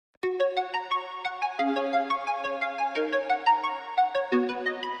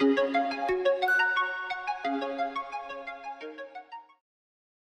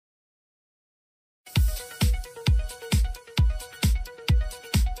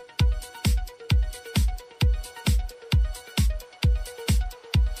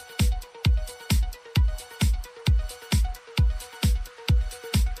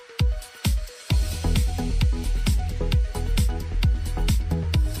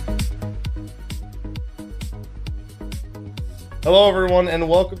Hello, everyone, and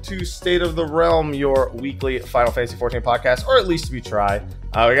welcome to State of the Realm, your weekly Final Fantasy XIV podcast, or at least we try.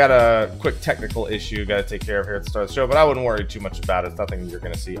 We got a quick technical issue got to take care of here at the start of the show, but I wouldn't worry too much about it. It's nothing you're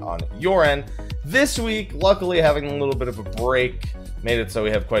going to see on your end. This week, luckily, having a little bit of a break made it so we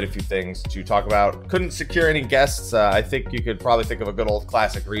have quite a few things to talk about. Couldn't secure any guests. I think you could probably think of a good old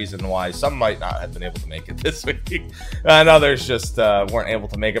classic reason why some might not have been able to make it this week, and others just weren't able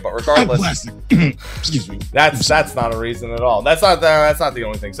to make it. But regardless, excuse me, that's not a reason at all. That's not the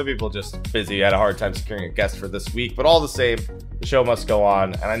only thing. Some people just busy, had a hard time securing a guest for this week. But all the same, the show must go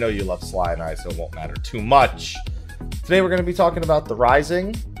on, and I know you love Sly and I, so it won't matter too much. Today we're going to be talking about The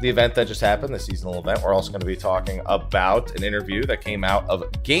Rising, the event that just happened, the seasonal event. We're also going to be talking about an interview that came out of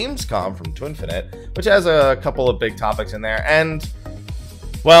Gamescom from Twinfinite, which has a couple of big topics in there. And,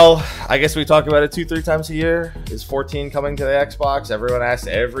 well, I guess we talk about it 2-3 times a year. Is 14 coming to the Xbox? Everyone asks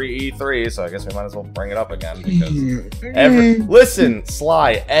every E3, so I guess we might as well bring it up again. Because listen,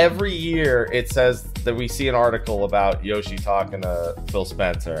 Sly, every year it says that we see an article about Yoshi talking to Phil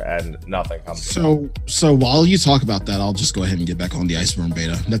Spencer, and nothing comes. So while you talk about that, I'll just go ahead and get back on the Iceborne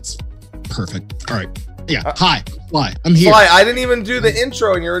beta. That's perfect. All right. Yeah. Hi, Sly. I'm here. Sly, I didn't even do the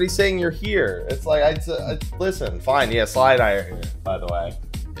intro, and you're already saying you're here. It's like I listen. Fine. Yeah, Sly and I are here. By the way,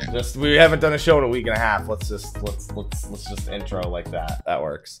 yeah. Just we haven't done a show in a week and a half. Let's just intro like that. That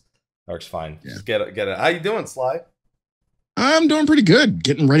works. Works fine. Yeah. Just get it. How you doing, Sly? I'm doing pretty good.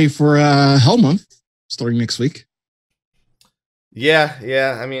 Getting ready for Hell Month starting next week.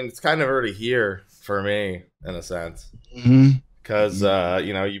 Yeah. I mean, it's kind of already here for me in a sense. Because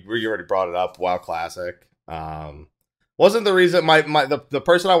you know, you already brought it up. WoW Classic wasn't the reason. The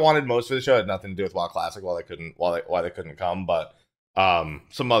person I wanted most for the show had nothing to do with WoW Classic. Why they couldn't come, but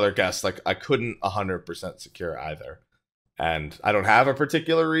some other guests like I couldn't 100% secure either. And I don't have a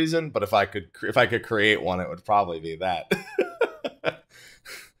particular reason, but if I could create one, it would probably be that.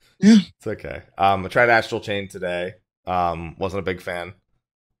 Yeah, it's okay. I tried Astral Chain today. Wasn't a big fan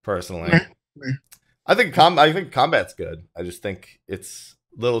personally. I think combat's good. I just think it's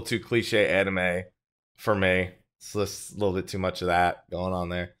a little too cliche anime for me. It's just a little bit too much of that going on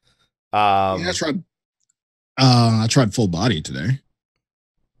there. Yeah, I tried Full Body today.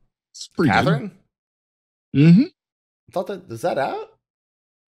 It's pretty Catherine? good. Mm-hmm. I thought is that out?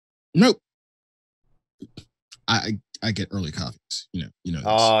 Nope. I get early copies. You know. This.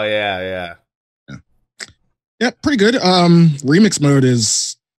 Oh yeah. Yeah, pretty good. Remix mode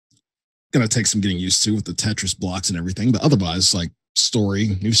is gonna take some getting used to with the Tetris blocks and everything, but otherwise, like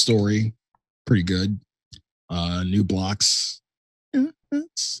new story, pretty good. New blocks. Yeah,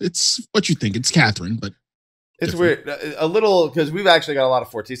 it's what you think. It's Catherine, but it's different. Weird. A little, because we've actually got a lot of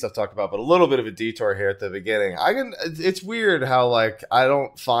 4T stuff to talk about, but a little bit of a detour here at the beginning. It's weird how like I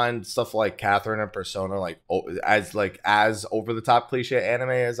don't find stuff like Catherine and Persona as over the top cliche anime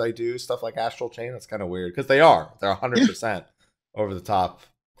as I do stuff like Astral Chain. It's kind of weird because they're 100% over the top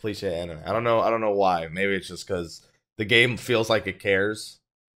cliche anime. I don't know why. Maybe it's just because the game feels like it cares,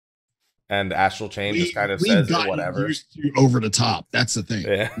 and Astral Chain just kind of says whatever. Used to over the top. That's the thing.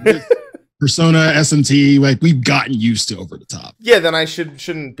 Yeah. Persona, SMT, like we've gotten used to over the top. Yeah, then I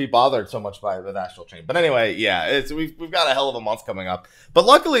shouldn't be bothered so much by with Astral Chain. But anyway, yeah, we've got a hell of a month coming up. But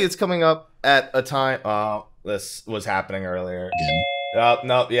luckily, it's coming up at a time. This was happening earlier.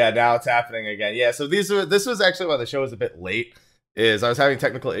 No, yeah, now it's happening again. Yeah, so this was actually why the show was a bit late. Is I was having a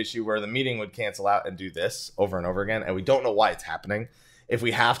technical issue where the meeting would cancel out and do this over and over again, and we don't know why it's happening. If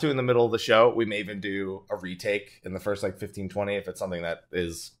we have to in the middle of the show, we may even do a retake in the first like 15-20 if it's something that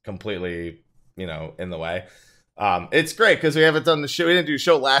is completely, in the way. It's great because we haven't done the show. We didn't do a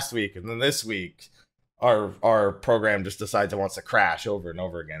show last week, and then this week our program just decides it wants to crash over and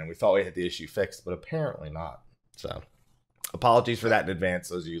over again, and we thought we had the issue fixed, but apparently not. So apologies for that in advance,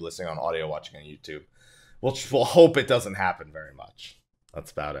 those of you listening on audio, watching on YouTube. We'll hope it doesn't happen very much.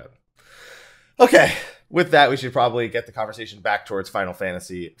 That's about it. Okay, with that, we should probably get the conversation back towards Final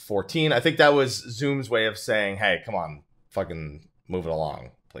Fantasy XIV. I think that was Zoom's way of saying, hey, come on, fucking move it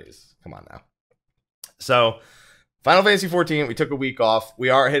along, please. Come on now. So, Final Fantasy XIV, we took a week off. We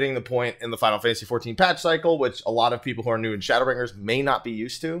are hitting the point in the Final Fantasy XIV patch cycle, which a lot of people who are new in Shadowbringers may not be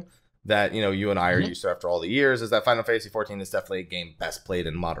used to. that, you know, you and I are used to after all the years, is that Final Fantasy XIV is definitely a game best played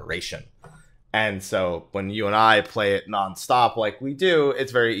in moderation. And so when you and I play it nonstop like we do,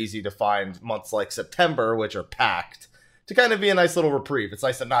 it's very easy to find months like September, which are packed, to kind of be a nice little reprieve. It's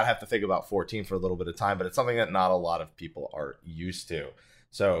nice to not have to think about 14 for a little bit of time, but it's something that not a lot of people are used to.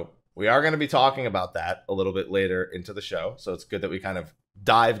 So we are going to be talking about that a little bit later into the show. So it's good that we kind of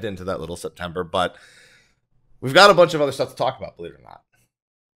dived into that little September, but we've got a bunch of other stuff to talk about, believe it or not.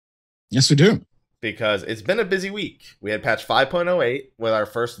 Yes, we do. Because it's been a busy week. We had patch 5.08 with our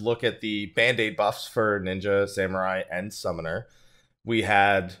first look at the Band-Aid buffs for Ninja, Samurai, and Summoner. We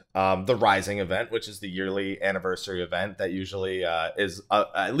had the Rising event, which is the yearly anniversary event that usually is,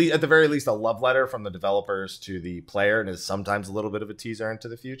 at the very least, a love letter from the developers to the player, and is sometimes a little bit of a teaser into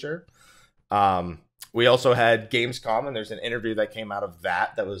the future. We also had Gamescom, and there's an interview that came out of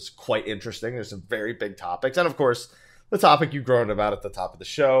that was quite interesting. There's some very big topics. And, of course, the topic you groaned about at the top of the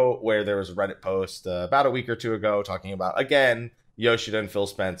show, where there was a Reddit post about a week or two ago talking about, again, Yoshida and Phil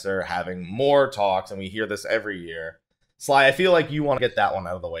Spencer having more talks, and we hear this every year. Sly, I feel like you want to get that one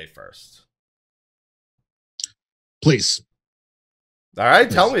out of the way first. Please. All right,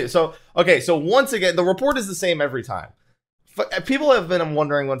 tell me. So, okay, so once again, the report is the same every time. People have been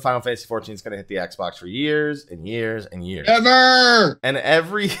wondering when Final Fantasy XIV is going to hit the Xbox for years and years and years. Ever! And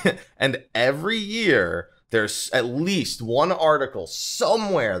every year, there's at least one article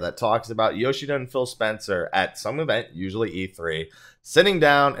somewhere that talks about Yoshida and Phil Spencer at some event, usually E3, sitting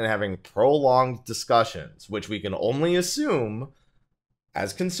down and having prolonged discussions, which we can only assume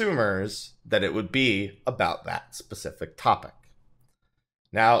as consumers that it would be about that specific topic.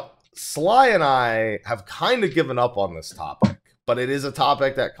 Now, Sly and I have kind of given up on this topic, but it is a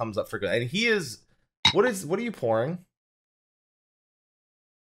topic that comes up frequently. And he is, what are you pouring?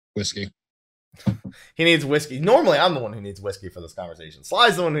 Whiskey. He needs whiskey. Normally, I'm the one who needs whiskey for this conversation.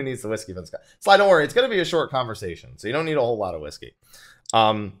 Sly's the one who needs the whiskey for this conversation. Sly, don't worry. It's going to be a short conversation, so you don't need a whole lot of whiskey.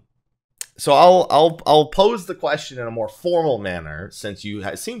 So I'll pose the question in a more formal manner, since you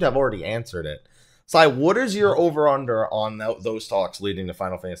seem to have already answered it. Sly, what is your over-under on those talks leading to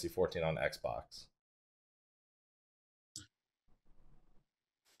Final Fantasy XIV on Xbox?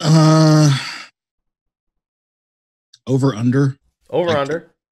 Over-under?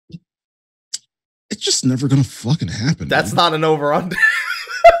 Over-under? It's just never gonna fucking happen. That's man. Not an over-under.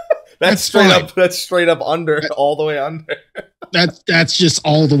 That's straight up under, all the way under. That's just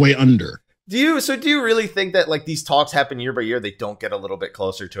all the way under. Do you really think that like these talks happen year by year, they don't get a little bit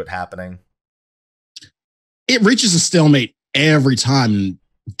closer to it happening? It reaches a stalemate every time.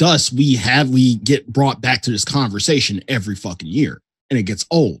 Thus, we get brought back to this conversation every fucking year, and it gets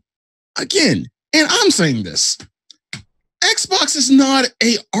old again. And I'm saying this: Xbox is not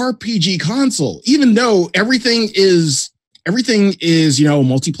a RPG console, even though everything is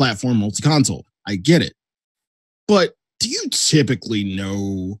multi-platform, multi-console. I get it, but do you typically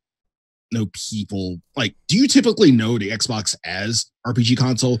know people like? Do you typically know the Xbox as RPG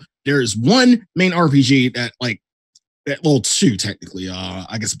console? There is one main RPG two technically.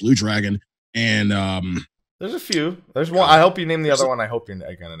 I guess Blue Dragon, and there's a few. There's one. I hope you name the other one. I hope you're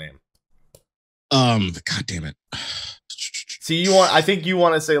gonna name. God damn it. See, I think you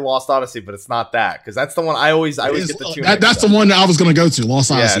want to say Lost Odyssey, but it's not that, because that's the one I always get the two. That's the one that I was gonna go to,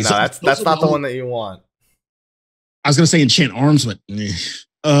 Lost Odyssey. Yeah, no, that's not the one that you want. I was gonna say Enchant Arms, but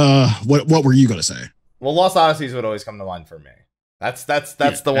what were you gonna say? Well, Lost Odysseys would always come to mind for me. That's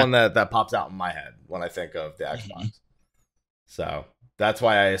the one that pops out in my head when I think of the Xbox. So that's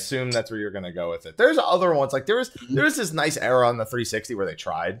why I assume that's where you're gonna go with it. There's other ones, like there was this nice era on the 360 where they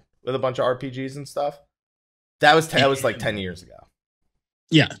tried with a bunch of RPGs and stuff. That was like 10 years ago.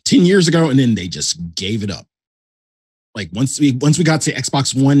 Yeah, 10 years ago, and then they just gave it up. Like once we got to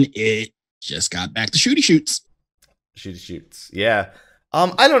Xbox One, it just got back to shooty shoots. Yeah.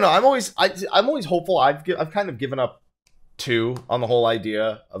 I don't know. I'm always hopeful. I've kind of given up on the whole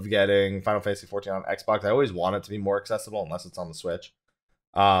idea of getting Final Fantasy XIV on Xbox. I always want it to be more accessible, unless it's on the Switch.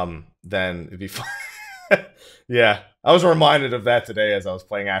 Then it'd be fun. Yeah, I was reminded of that today as I was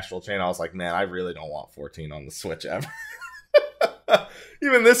playing Astral Chain. I was like, man, I really don't want 14 on the Switch ever.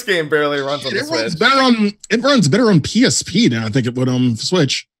 Even this game barely runs on the Switch. It runs better on PSP than I think it would on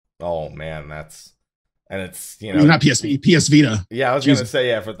Switch. Oh man, it's not PSP, PS Vita. Yeah, I was gonna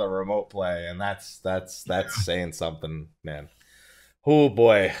say for the remote play, and that's saying something, man. Oh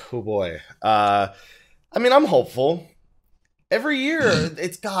boy. I mean, I'm hopeful. Every year,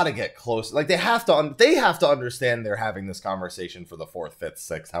 it's got to get close. Like they have to understand they're having this conversation for the 4th, 5th,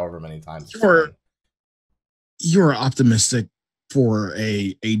 6th, however many times. You're optimistic for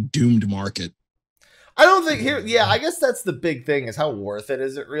a doomed market. I don't think here. Yeah, I guess that's the big thing is how worth it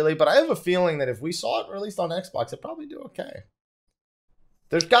is it really. But I have a feeling that if we saw it released on Xbox, it'd probably do okay.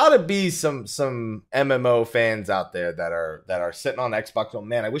 There's got to be some MMO fans out there that are sitting on Xbox. Oh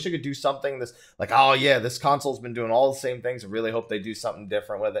man, I wish I could do something. This like, oh yeah, this console's been doing all the same things. I really hope they do something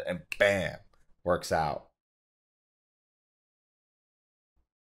different with it, and bam, works out.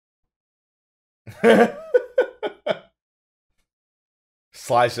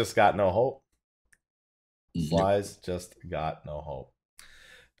 Sly's just got no hope. Sly's just got no hope.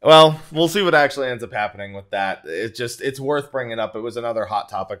 Well, we'll see what actually ends up happening with that. It's worth bringing up. It was another hot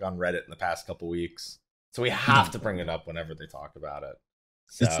topic on Reddit in the past couple weeks. So we have to bring it up whenever they talk about it.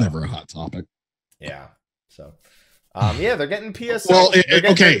 So, it's never a hot topic. Yeah. So, yeah, they're getting PS. Well,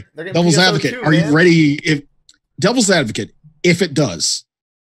 okay. Devil's advocate. Are you ready? If Devil's advocate, if it does,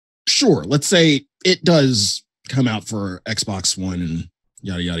 sure. Let's say it does come out for Xbox One and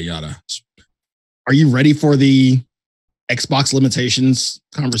yada, yada, yada. Are you ready for the Xbox limitations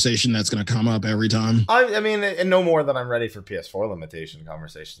conversation that's going to come up every time? I mean, and no more than I'm ready for PS4 limitation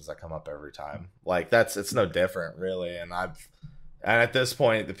conversations that come up every time. Like it's no different really. And at this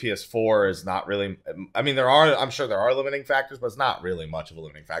point, the PS4 is not really, I mean, I'm sure there are limiting factors, but it's not really much of a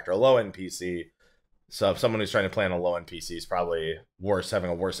limiting factor. A low-end PC. So if someone who's trying to play on a low-end PC is probably having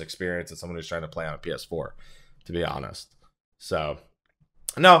a worse experience than someone who's trying to play on a PS4, to be honest. So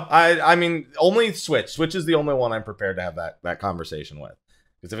no, I mean, only Switch. Switch is the only one I'm prepared to have that conversation with.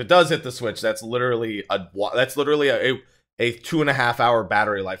 Because if it does hit the Switch, that's literally a 2.5 hour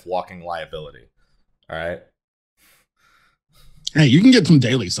battery life walking liability. All right. Hey, you can get some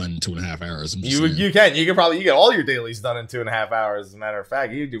dailies done in 2.5 hours. You can get all your dailies done in 2.5 hours. As a matter of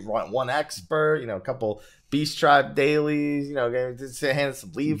fact, you do one expert, a couple Beast Tribe dailies, just hand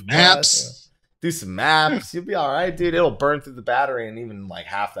some leave maps. Do some maps. You'll be all right, dude. It'll burn through the battery in even like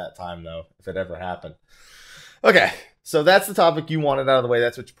half that time, though, if it ever happened. Okay, so that's the topic you wanted out of the way.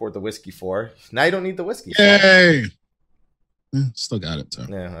 That's what you poured the whiskey for. Now you don't need the whiskey. Yay! Still got it, too.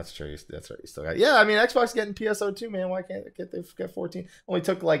 Yeah, that's true. That's right. You still got it. Yeah, I mean, Xbox getting PSO2, man. Why can't they get 14? Only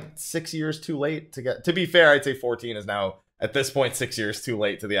took like 6 years too late to get. To be fair, I'd say 14 is now, at this point, 6 years too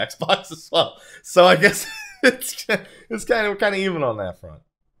late to the Xbox as well. So I guess it's kind of even on that front.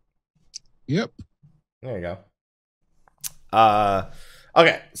 Yep. There you go.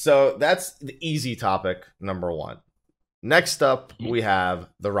 Okay, so that's the easy topic, number one. Next up, we have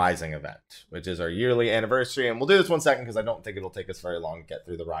the Rising event, which is our yearly anniversary. And we'll do this 1 second because I don't think it'll take us very long to get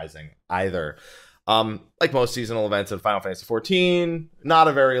through the Rising either. Like most seasonal events in Final Fantasy XIV, not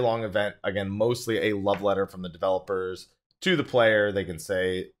a very long event. Again, mostly a love letter from the developers to the player. They can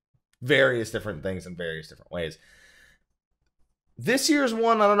say various different things in various different ways. This year's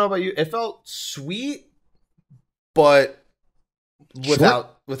one, I don't know about you, it felt sweet, but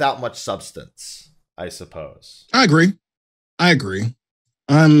without much substance, I suppose. I agree.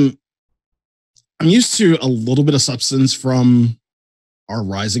 I'm used to a little bit of substance from our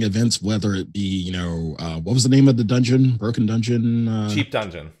Rising events, whether it be, what was the name of the dungeon? Broken Dungeon? Cheap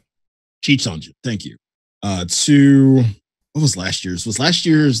Dungeon. Cheap Dungeon. Thank you. To what was last year's? Last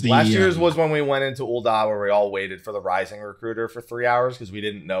year's was when we went into Ul'dah, where we all waited for the Rising recruiter for 3 hours because we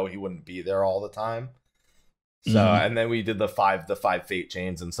didn't know he wouldn't be there all the time. So and then we did the five fate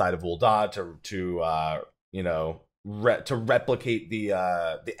chains inside of Ul'dah to replicate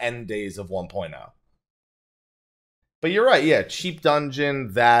the end days of 1.0. But you're right, yeah, Cheap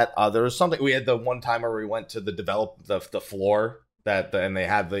Dungeon. That there was something we had the one time where we went to the floor. And they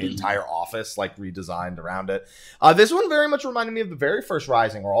had the entire office like redesigned around it. This one very much reminded me of the very first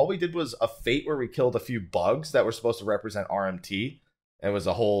Rising, where all we did was a fate where we killed a few bugs that were supposed to represent RMT. And it was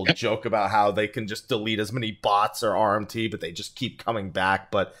a whole joke about how they can just delete as many bots or RMT, but they just keep coming back.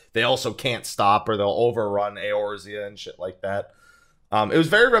 But they also can't stop, or they'll overrun Eorzea and shit like that. It was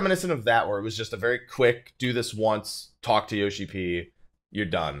very reminiscent of that, where it was just a very quick, do this once, talk to Yoshi P, you're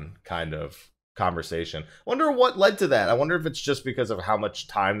done kind of conversation. Wonder what led to that. I wonder if it's just because of how much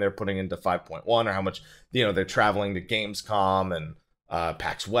time they're putting into 5.1, or how much they're traveling to Gamescom and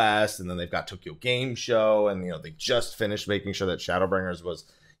PAX West, and then they've got Tokyo Game Show, and they just finished making sure that Shadowbringers was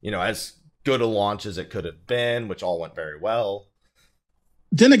as good a launch as it could have been, which all went very well.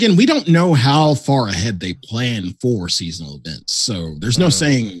 Then again, we don't know how far ahead they plan for seasonal events, so there's no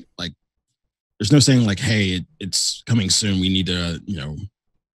saying like hey, it's coming soon, we need to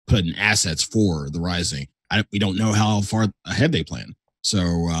put in assets for the Rising. We don't know how far ahead they plan,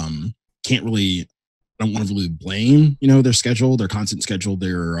 so can't really. I don't want to really blame their schedule, their content schedule,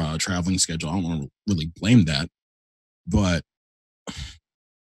 their traveling schedule. I don't want to really blame that, but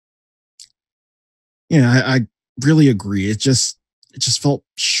yeah, I really agree. It just felt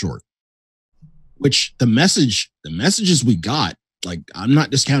short. which the messages we got, like, I'm not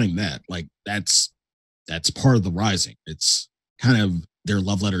discounting that. Like, that's part of the Rising. It's kind of their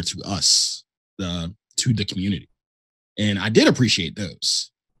love letter to us, to the community. And I did appreciate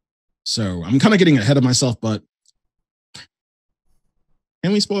those. So I'm kind of getting ahead of myself, but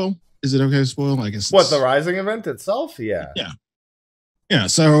can we spoil? Is it okay to spoil? I guess. What, the Rising event itself? Yeah. Yeah.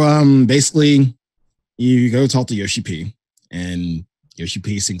 So basically you go talk to Yoshi P, and Yoshi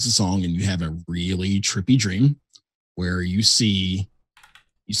P sings a song, and you have a really trippy dream where you see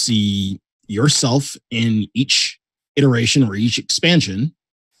yourself in each iteration or each expansion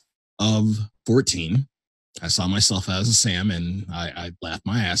of 14. I saw myself as a Sam, and I laughed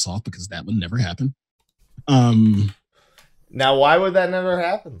my ass off because that would never happen. Now, why would that never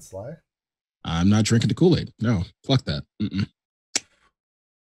happen, Sly? I'm not drinking the Kool-Aid. No, fuck that.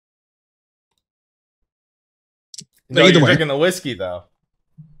 No, you're drinking the whiskey, though.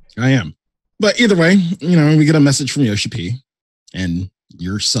 I am. But either way, we get a message from Yoshi P and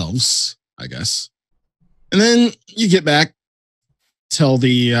yourselves, I guess. And then you get back, tell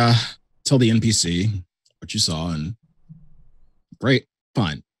the NPC what you saw, and great,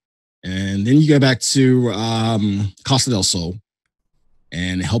 fine. And then you go back to Costa del Sol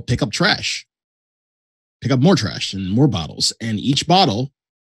and help pick up trash. Pick up more trash and more bottles. And each bottle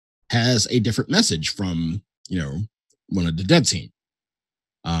has a different message from, one of the dev team.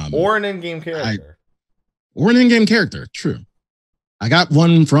 Or an in-game character. Or an in-game character, true. I got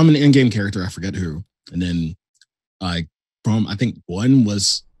one from an in-game character, I forget who. And then I think one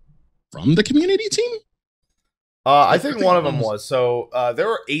was from the community team? I think one of them was. So there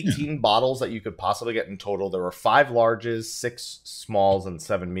were 18 bottles that you could possibly get in total. There were 5 larges, 6 smalls, and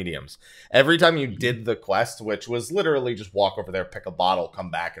 7 mediums. Every time you did the quest, which was literally just walk over there, pick a bottle, come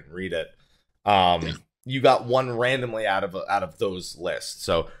back, and read it, you got one randomly out of those lists.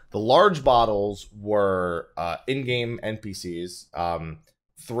 So the large bottles were in-game NPCs.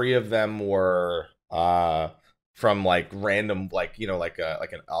 3 of them were from like random, like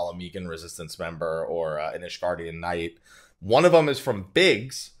an Alamigan Resistance member or an Ishgardian Knight. One of them is from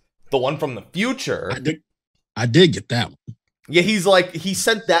Biggs, the one from the future. I did get that one. Yeah, he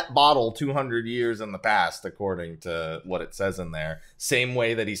sent that bottle 200 years in the past, according to what it says in there. Same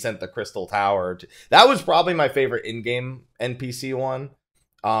way that he sent the Crystal Tower. That was probably my favorite in-game NPC one.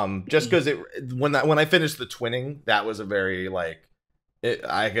 Just because when I finished the twinning, that was a very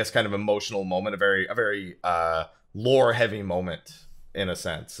I guess kind of emotional moment, a very lore heavy moment in a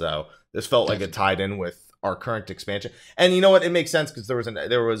sense. So this felt like it tied in with our current expansion. And you know what? It makes sense because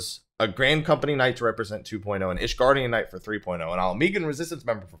there was a Grand Company Knight to represent 2.0, an Ishgardian Knight for 3.0, an Alamigan Resistance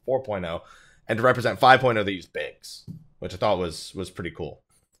member for 4.0, and to represent 5.0 they used Biggs, which I thought was pretty cool.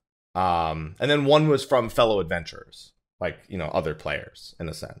 And then one was from fellow adventurers, other players in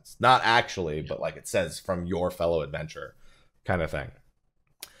a sense. Not actually, but it says from your fellow adventurer kind of thing.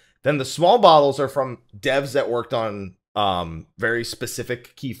 Then the small bottles are from devs that worked on very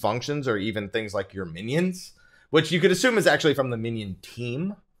specific key functions, or even things like your minions, which you could assume is actually from the minion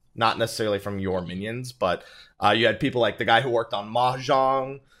team, not necessarily from your minions. But you had people like the guy who worked on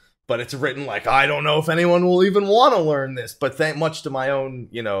Mahjong, but it's written I don't know if anyone will even want to learn this. But much to my own,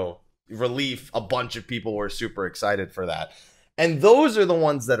 relief, a bunch of people were super excited for that. And those are the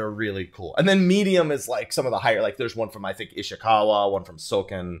ones that are really cool. And then medium is some of the higher, there's one from, I think, Ishikawa, one from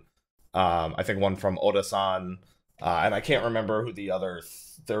Soken, I think one from Oda-san, and I can't remember who the other,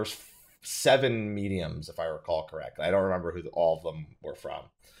 there's 7 mediums, if I recall correctly. I don't remember who all of them were from.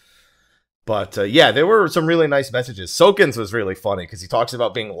 But yeah, there were some really nice messages. Soken's was really funny because he talks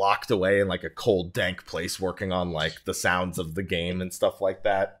about being locked away in a cold, dank place working on the sounds of the game and stuff like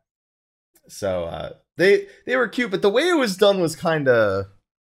that. So they were cute, but the way it was done was kind of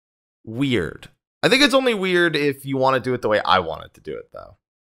weird. I think it's only weird if you want to do it the way I wanted to do it, though.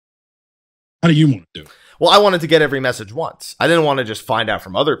 How do you want to do it? Well, I wanted to get every message once. I didn't want to just find out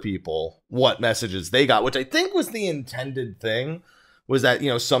from other people what messages they got, which I think was the intended thing, was that,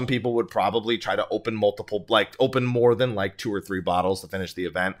 some people would probably try to open open more than 2 or 3 bottles to finish the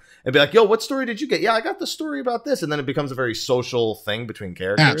event and be like, yo, what story did you get? Yeah, I got the story about this. And then it becomes a very social thing between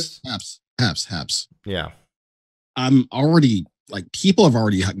characters. Haps. Yeah. I'm already, people have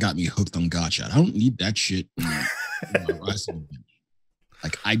already got me hooked on gacha. I don't need that shit.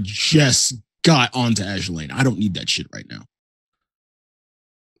 I just got onto Azure Lane. I don't need that shit right now.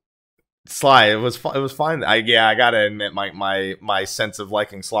 Sly, it was fine. I gotta admit, my sense of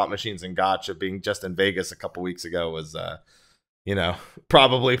liking slot machines and gacha, being just in Vegas a couple weeks ago, was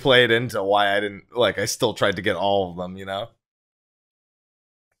probably played into why I didn't I still tried to get all of them.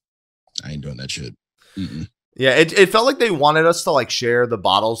 I ain't doing that shit. Yeah, it felt like they wanted us to like share the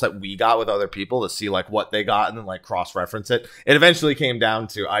bottles that we got with other people to see like what they got and then like cross-reference it. It eventually came down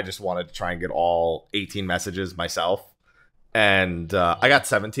to I just wanted to try and get all 18 messages myself. And I got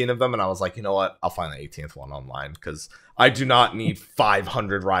 17 of them, and I was like, you know what? I'll find the 18th one online because I do not need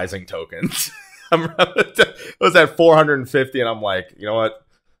 500 rising tokens. I was at 450, and I'm like, you know what?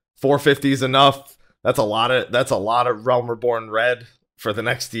 450 is enough. That's a lot of Realm Reborn red for the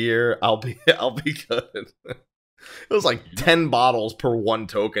next year. I'll be good. It was like 10 bottles per one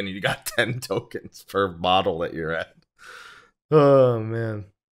token. You got 10 tokens per bottle that you're at. Oh man.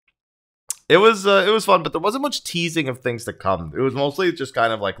 It was fun, but there wasn't much teasing of things to come. It was mostly just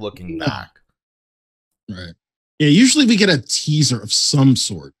kind of like looking back. Right. Yeah, usually we get a teaser of some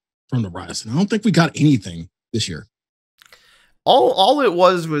sort from the Rise. And I don't think we got anything this year. All it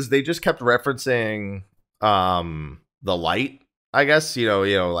was they just kept referencing the light, I guess, you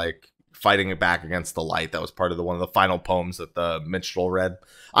know, like fighting it back against the light. That was part of one of the final poems that the minstrel read.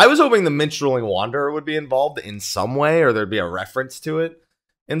 I was hoping the minstrelling wanderer would be involved in some way, or there'd be a reference to it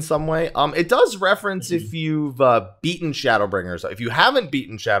in some way. It does reference if you've beaten Shadowbringers. If you haven't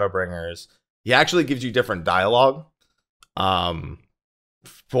beaten Shadowbringers, he actually gives you different dialogue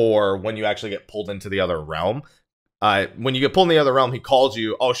for when you actually get pulled into the other realm. When you get pulled in the other realm, he calls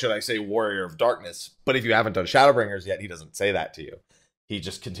you, oh, should I say Warrior of Darkness? But if you haven't done Shadowbringers yet, he doesn't say that to you. He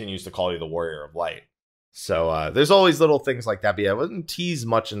just continues to call you the Warrior of Light. So there's always little things like that. But yeah, it wouldn't tease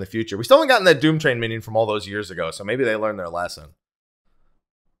much in the future. We still haven't gotten that Doom Train minion from all those years ago, so maybe they learned their lesson.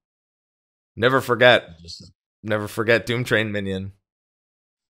 Never forget Doom Train minion.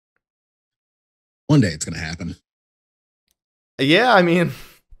 One day it's going to happen. Yeah, I mean,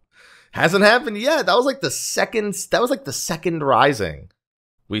 hasn't happened yet. That was like the second Rising.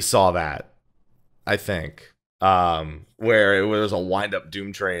 We saw that, I think. Where it was a wind-up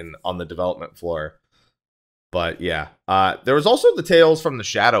Doom Train on the development floor. But yeah, there was also the Tales from the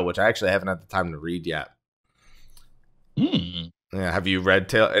Shadow, which I actually haven't had the time to read yet. Yeah, have you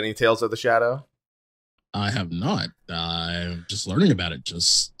read any Tales of the Shadow? I have not. I'm just learning about it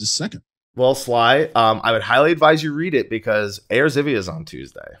just this second. Well, Sly, I would highly advise you read it because Air Zivia is on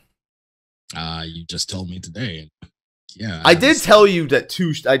Tuesday. You just told me today. Yeah, I did tell you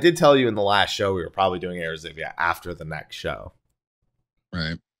that I did tell you in the last show we were probably doing Air Zivia after the next show.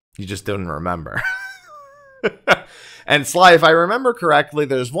 Right. You just didn't remember. And Sly, if I remember correctly,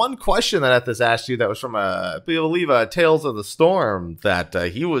 there's one question that Ethis asked you that was from I believe Tales of the Storm that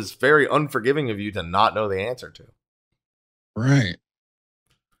he was very unforgiving of you to not know the answer to. Right.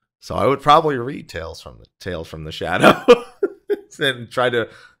 So I would probably read Tales from the Shadow and try to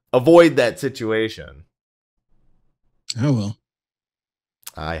avoid that situation. Oh, well.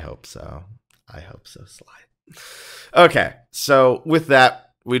 I hope so. Sly. Okay, so with that,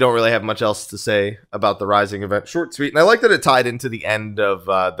 we don't really have much else to say about the Rising event. Short, sweet. And I like that it tied into the end of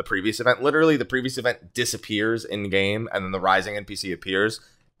the previous event. Literally, the previous event disappears in-game, and then the Rising NPC appears.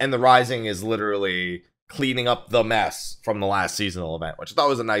 And the Rising is literally cleaning up the mess from the last seasonal event, which I thought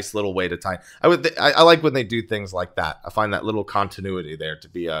was a nice little way to tie. I like when they do things like that. I find that little continuity there to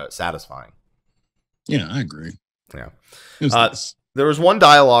be satisfying. Yeah, I agree. Yeah. Nice. There was one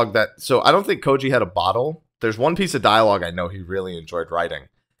dialogue so I don't think Koji had a bottle. There's one piece of dialogue I know he really enjoyed writing.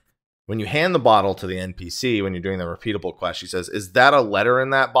 When you hand the bottle to the NPC, when you're doing the repeatable quest, he says, is that a letter in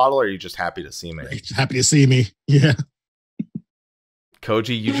that bottle, or are you just happy to see me? Happy to see me. Yeah.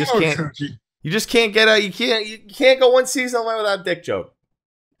 Koji, you just can't. Koji. You just can't get out. You can't go one season away without a dick joke.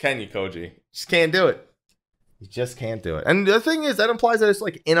 Can you, Koji? Just can't do it. You just can't do it. And the thing is, that implies that it's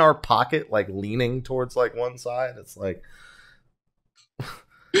like in our pocket, like leaning towards like one side. It's like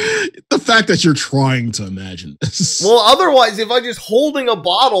the fact that you're trying to imagine this. Well, otherwise, if I'm just holding a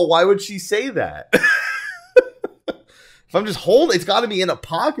bottle, why would she say that? If I'm just holding, it's got to be in a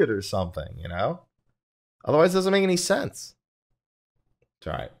pocket or something, you know? Otherwise, it doesn't make any sense.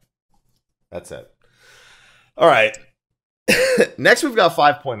 All right. That's it. All right. Next, we've got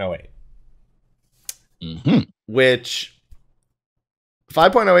 5.08. Which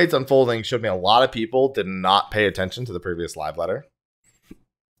 5.08's unfolding showed me a lot of people did not pay attention to the previous live letter.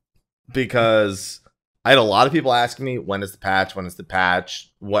 Because I had a lot of people asking me, when is the patch? When is the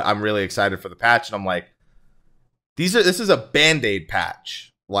patch? What I'm really excited for the patch. And I'm like, this is a band-aid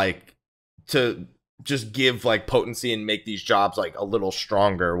patch. Like, to just give like potency and make these jobs like a little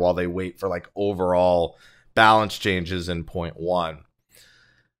stronger while they wait for like overall balance changes in 0.1.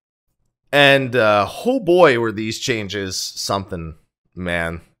 And oh boy, were these changes something,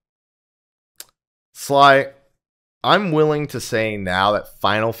 man. Sly, I'm willing to say now that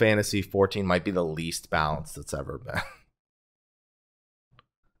Final Fantasy XIV might be the least balanced it's ever been.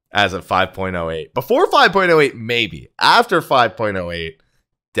 as of 5.08. Before 5.08, maybe. After 5.08,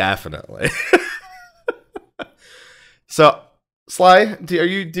 definitely. So, Sly,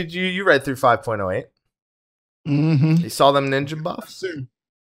 did you read through 5.08? Mm-hmm. You saw them ninja buffs?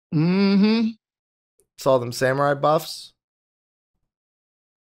 Mm-hmm. Saw them samurai buffs?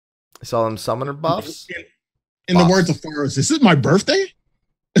 Saw them summoner buffs? In the words of Faros, is it my birthday?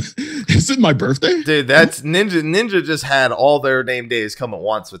 Is it my birthday? Dude, that's Ninja just had all their name days come at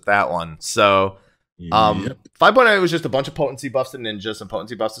once with that one. So 5.8 was just a bunch of potency buffs to ninja, some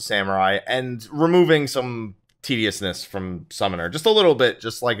potency buffs to samurai, and removing some tediousness from summoner. Just a little bit,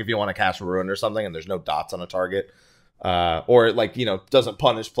 just like if you want to cast a ruin or something and there's no dots on a target. Or like, doesn't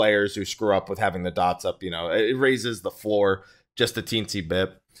punish players who screw up with having the dots up, it raises the floor just a teensy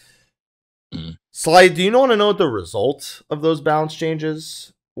bit. Sly, do you want to know what the result of those balance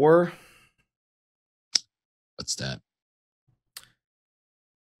changes were? What's that?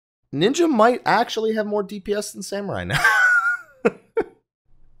 Ninja might actually have more DPS than samurai now.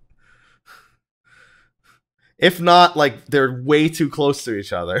 If not, like, they're way too close to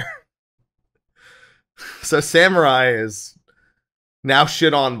each other. So samurai is now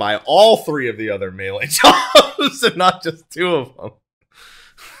shit on by all three of the other melee jobs and not just two of them.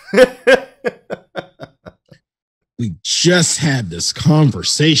 We just had this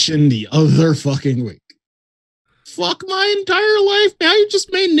conversation the other fucking week. Fuck my entire life. Now you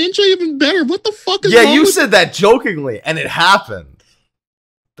just made Ninja even better. What the fuck is you said that jokingly, and it happened.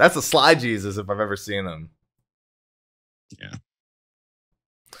 That's a Sly Jesus if I've ever seen him. Yeah.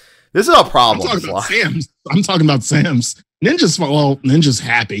 This is a problem. I'm talking about Sam's. Ninja's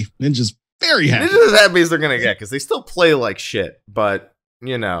happy. Ninja's very happy. Ninja's as happy as they're gonna get because they still play like shit. But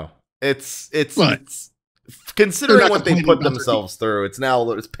it's considering what they put themselves through. It's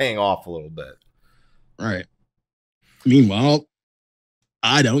paying off a little bit. Right. Meanwhile,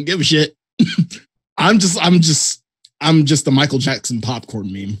 I don't give a shit. I'm just the Michael Jackson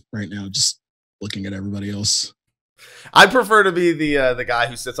popcorn meme right now, just looking at everybody else. I prefer to be the guy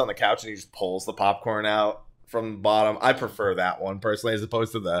who sits on the couch and he just pulls the popcorn out from the bottom. I prefer that one personally, as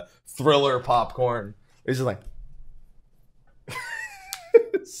opposed to the thriller popcorn. It's just like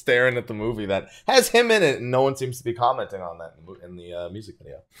staring at the movie that has him in it, and no one seems to be commenting on that in the music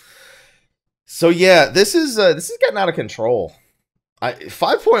video. So yeah, this is getting out of control.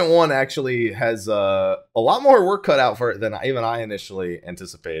 5.1 actually has a lot more work cut out for it than even I initially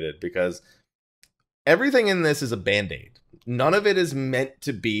anticipated, because everything in this is a band-aid. None of it is meant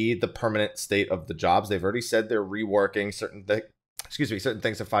to be the permanent state of the jobs. They've already said they're reworking certain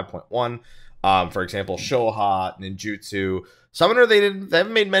things at 5.1. For example, Shoha, Ninjutsu, Summoner. They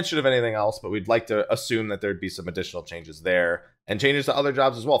haven't made mention of anything else, but we'd like to assume that there'd be some additional changes there and changes to other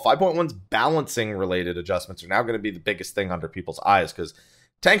jobs as well. 5.1's balancing related adjustments are now going to be the biggest thing under people's eyes, because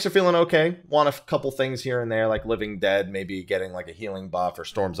tanks are feeling okay. Want a couple things here and there, like Living Dead maybe getting like a healing buff, or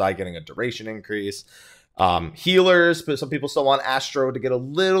Storm's Eye getting a duration increase. Healers, but some people still want Astro to get a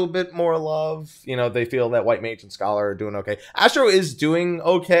little bit more love. They feel that White Mage and Scholar are doing okay. Astro is doing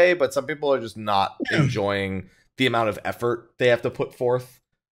okay, but some people are just not enjoying the amount of effort they have to put forth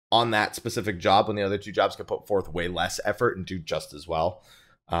on that specific job, when the other two jobs can put forth way less effort and do just as well.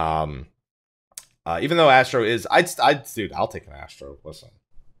 Even though Astro is, dude, I'll take an Astro. Listen,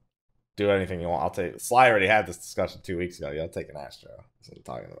 do anything you want. I'll take. Sly already had this discussion 2 weeks ago. Yeah, I'll take an Astro. That's what I'm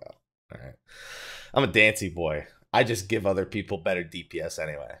talking about. All right. I'm a Dancy boy. I just give other people better DPS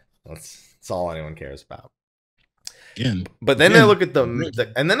anyway. That's all anyone cares about. Again, but then I look at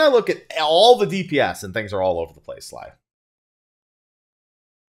and then I look at all the DPS, and things are all over the place, Sly.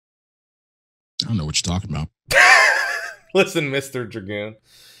 I don't know what you're talking about. Listen, Mr. Dragoon.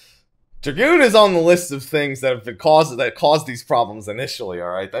 Dragoon is on the list of things that have caused these problems initially, all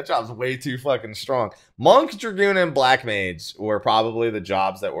right? That job's way too fucking strong. Monk, Dragoon, and Black Mage were probably the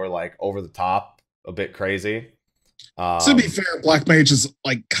jobs that were like over the top, a bit crazy. To be fair, Black Mage has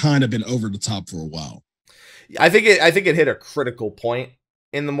like kind of been over the top for a while. I think it hit a critical point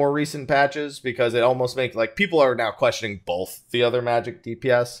in the more recent patches, because it almost makes like people are now questioning both the other magic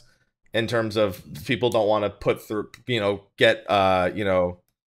DPS, in terms of people don't want to put through, they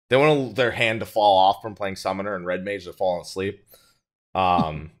want their hand to fall off from playing Summoner and Red Mage to fall asleep.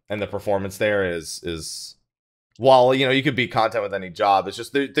 And the performance there is while, you could be content with any job, it's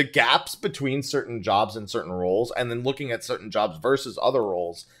just the gaps between certain jobs and certain roles, and then looking at certain jobs versus other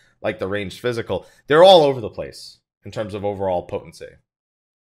roles, like the ranged physical, they're all over the place in terms of overall potency.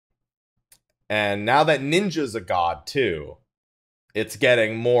 And now that Ninja's a god too, it's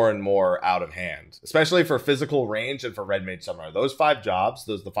getting more and more out of hand, especially for physical range and for Red Mage Summoner. Those 5 jobs,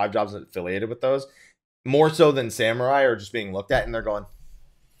 the 5 jobs affiliated with those, more so than Samurai, are just being looked at, and they're going,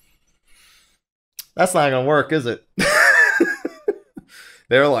 That's not gonna work, is it?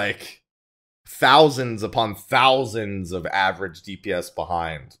 They're like thousands upon thousands of average DPS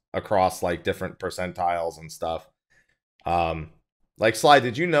behind across like different percentiles and stuff. Like Sly,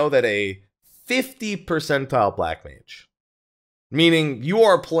 did you know that a 50 percentile black mage, meaning you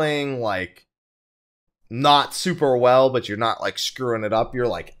are playing like not super well, but you're not like screwing it up, you're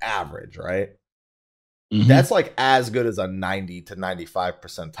like average, right? Mm-hmm. That's like as good as a 90 to 95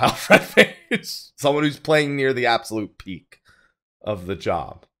 percentile red mage. Someone who's playing near the absolute peak of the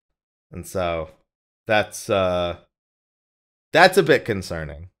job. And so that's a bit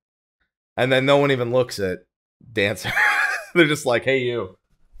concerning. And then no one even looks at Dancer. They're just like, hey, you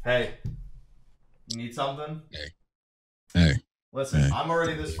need something? Hey. Listen, I'm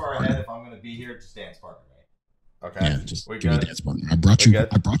already this far ahead. If I'm going to be here, just dance partner me. Okay? Yeah, just give me a dance partner. I brought you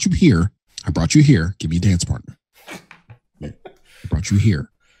here. Give me a dance partner. I brought you here.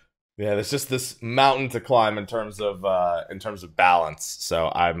 Yeah, there's just this mountain to climb in terms of balance.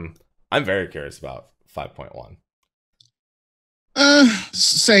 So I'm very curious about 5.1.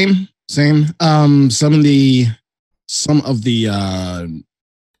 Same. Some of the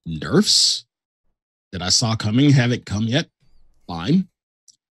nerfs that I saw coming haven't come yet. Fine.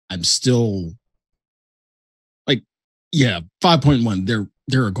 I'm still like, yeah, 5.1.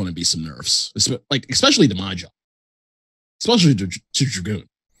 There are going to be some nerfs, like especially to my job, especially to Dragoon.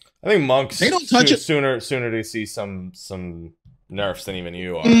 I think monks they don't touch it sooner to see some nerfs than even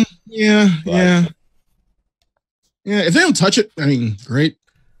you are. Yeah. If they don't touch it, I mean, great.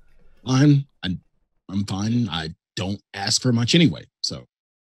 I'm fine. I don't ask for much anyway. So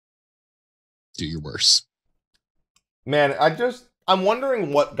do your worst. Man, I'm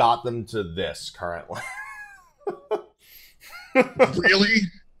wondering what got them to this currently. Really?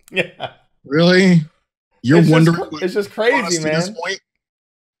 Yeah. Really? It's just crazy, man.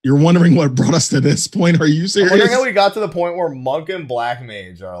 You're wondering what brought us to this point? Are you serious? I'm wondering how we got to the point where Monk and Black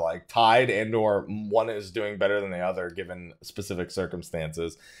Mage are like tied and or one is doing better than the other given specific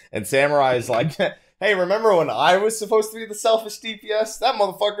circumstances. And Samurai is like, hey, remember when I was supposed to be the selfish DPS? That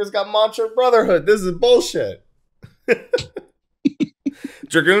motherfucker's got Mantra Brotherhood. This is bullshit.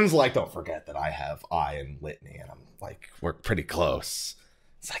 Dragoon's like, don't forget that I have Eye and Litany. And I'm like, we're pretty close.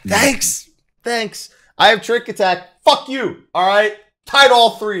 It's like, thanks. I have Trick Attack. Fuck you. All right. Tied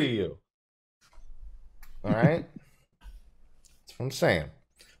all three of you. All right. That's what I'm saying.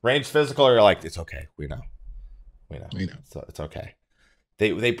 Range physical, you're like, it's okay. We know. So it's okay.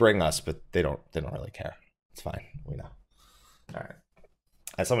 They bring us, but they don't really care. It's fine. We know. All right.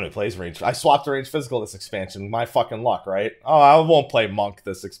 As someone who plays range, I swapped to range physical this expansion. My fucking luck, right? Oh, I won't play monk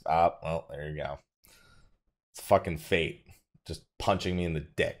this well, there you go. It's fucking fate. Just punching me in the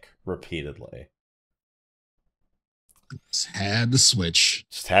dick repeatedly. Just had to switch.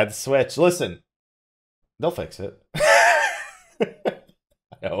 Listen, they'll fix it. I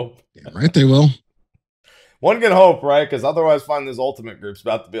hope. Yeah, right, they will. One can hope, right? Because otherwise, finding this ultimate group's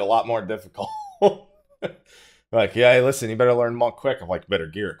about to be a lot more difficult. Like, yeah, hey, listen, you better learn monk quick. I'm like, you better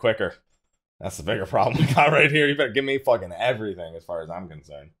gear it quicker. That's the bigger problem we got right here. You better give me fucking everything as far as I'm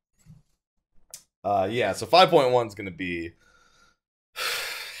concerned. Yeah, so 5.1 is going to be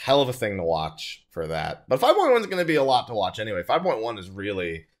hell of a thing to watch for that. But 5.1 is going to be a lot to watch anyway. 5.1 is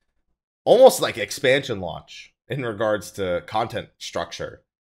really almost like expansion launch in regards to content structure.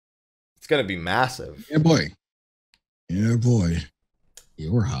 It's going to be massive. Yeah, boy.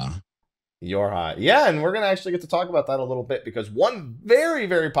 You're hot. Yeah, and we're going to actually get to talk about that a little bit because one very,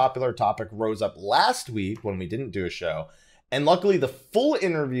 very popular topic rose up last week when we didn't do a show. And luckily, the full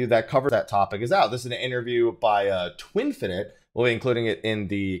interview that covers that topic is out. This is an interview by Twinfinite. We'll be including it in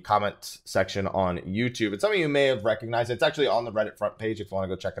the comment section on YouTube. It's something you may have recognized. It's actually on the Reddit front page if you want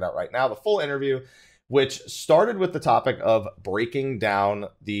to go check it out right now. The full interview, which started with the topic of breaking down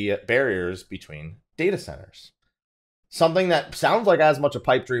the barriers between data centers. Something that sounds like as much a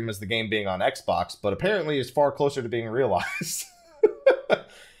pipe dream as the game being on Xbox, but apparently is far closer to being realized.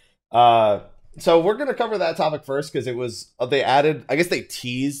 So we're going to cover that topic first because it was, they added, I guess they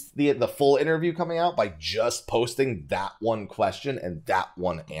teased the full interview coming out by just posting that one question and that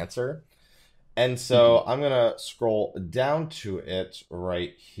one answer. And so I'm going to scroll down to it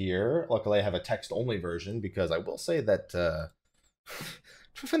right here. Luckily, I have a text-only version because I will say that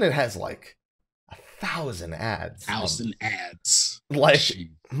Twinfinite has like 1,000 ads. 1,000 ads. Like,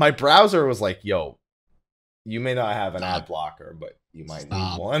 my browser was like, yo, you may not have an ad blocker, but you might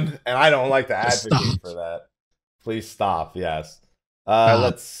need one. And I don't like to advocate for that. Please stop. Yes.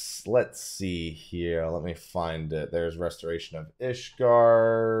 Let's see here. Let me find it. There's Restoration of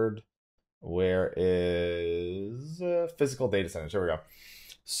Ishgard. Where is physical data centers? Here we go.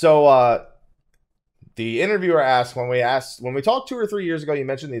 So The interviewer asked, when we talked 2 or 3 years ago, you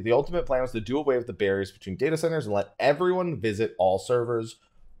mentioned that the ultimate plan was to do away with the barriers between data centers and let everyone visit all servers.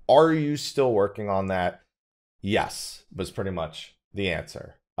 Are you still working on that? Yes, was pretty much the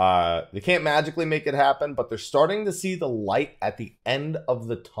answer. They can't magically make it happen, but they're starting to see the light at the end of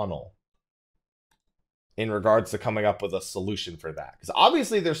the tunnel in regards to coming up with a solution for that. Because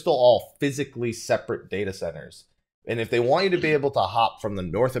obviously they're still all physically separate data centers. And if they want you to be able to hop from the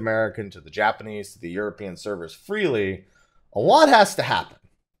North American to the Japanese to the European servers freely, a lot has to happen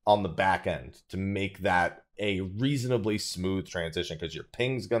on the back end to make that a reasonably smooth transition, because your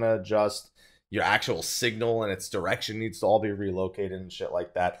ping's going to adjust, your actual signal and its direction needs to all be relocated and shit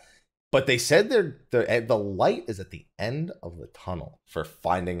like that. But they said the light is at the end of the tunnel for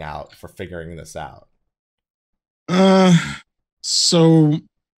figuring this out. So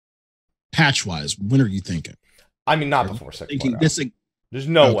patch-wise, when are you thinking? I mean, not before 6.0. There's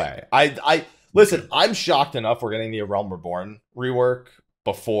no way. I listen, I'm shocked enough we're getting the A Realm Reborn rework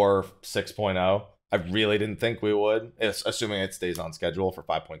before 6.0. I really didn't think we would, assuming it stays on schedule for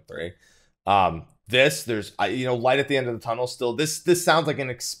 5.3. There's light at the end of the tunnel still. This sounds like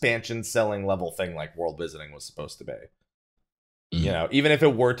an expansion selling level thing like World Visiting was supposed to be. Mm-hmm. You know, even if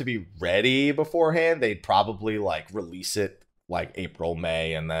it were to be ready beforehand, they'd probably like release it like April,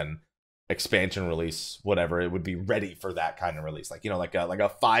 May, and then expansion release, whatever, it would be ready for that kind of release. Like, like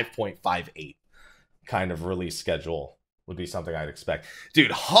a 5.58 kind of release schedule would be something I'd expect.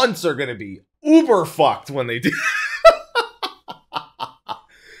 Dude, hunts are going to be uber fucked when they do.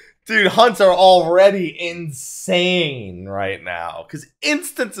 Dude, hunts are already insane right now because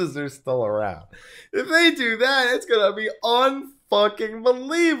instances are still around. If they do that, it's going to be unfucking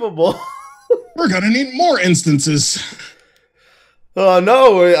believable. We're going to need more instances. Oh,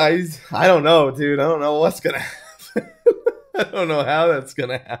 no, I don't know, dude. I don't know what's going to happen. I don't know how that's going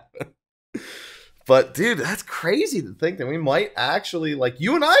to happen. But, dude, that's crazy to think that we might actually, like,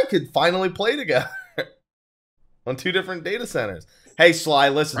 you and I could finally play together on 2 different data centers. Hey, Sly,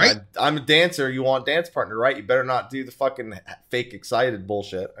 listen, right? I'm a dancer. You want dance partner, right? You better not do the fucking fake excited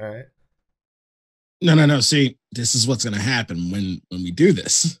bullshit, all right? No. See, this is what's going to happen when we do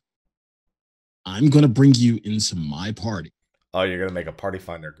this. I'm going to bring you into my party. Oh, you're gonna make a party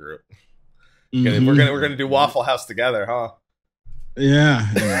finder group. Mm-hmm. We're gonna do Waffle House together, huh? Yeah.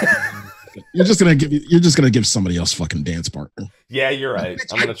 You're just gonna give somebody else fucking dance partner. Yeah, you're right.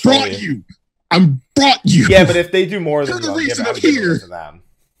 I brought you. Yeah, but if they do more than you, I'm giving it to them.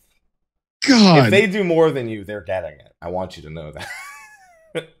 God, if they do more than you, they're getting it. I want you to know that.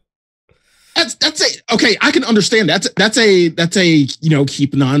 that's okay. I can understand that's a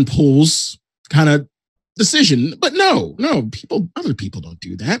keeping on pulls kind of decision, but no, other people don't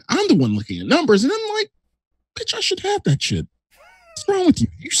do that. I'm the one looking at numbers, and I'm like, bitch, I should have that shit. What's wrong with you?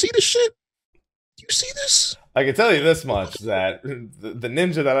 You see this shit? You see this? I can tell you this much, that the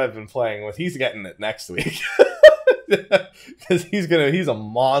ninja that I've been playing with, he's getting it next week. Because he's a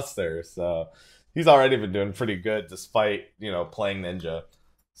monster, so he's already been doing pretty good despite, playing ninja.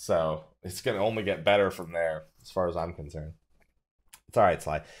 So it's gonna only get better from there, as far as I'm concerned. It's all right,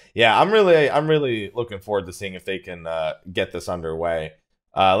 Sly. Yeah, I'm really looking forward to seeing if they can get this underway.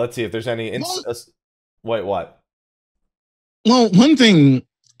 Let's see if there's any. Wait, what? Well, one thing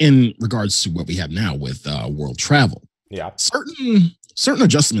in regards to what we have now with world travel, yeah, certain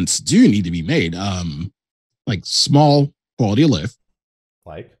adjustments do need to be made. Like small quality of life,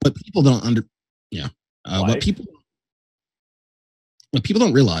 but people don't what people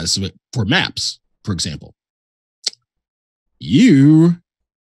don't realize for maps, for example. You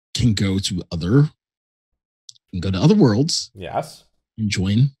can go to other worlds. Yes. And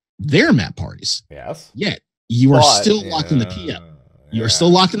join their map parties. Yes. Yet you are still locked in the PF. You are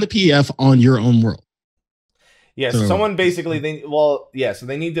still locked in the PF on your own world. Yeah, so someone basically so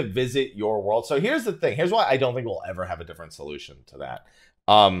they need to visit your world. So here's the thing. Here's why I don't think we'll ever have a different solution to that.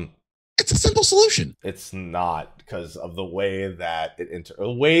 It's a simple solution. It's not, because of the way that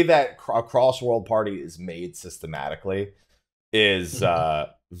a cross-world party is made systematically is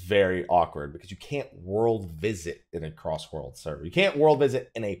very awkward, because you can't world visit in a cross-world server. You can't world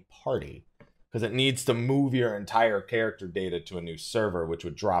visit in a party because it needs to move your entire character data to a new server, which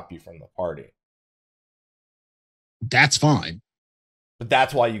would drop you from the party. That's fine. But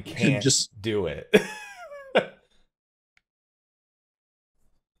that's why you can't just do it.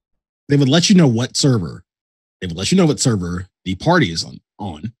 They would let you know what server. They would let you know what server the party is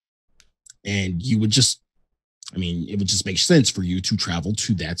on. And you would just, it would just make sense for you to travel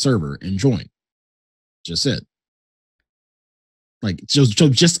to that server and join. Just it. Like,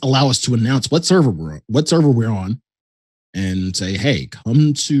 just allow us to announce what server we're on, and say, hey,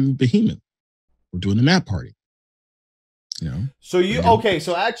 come to Behemoth. we're doing the map party. You know. So okay?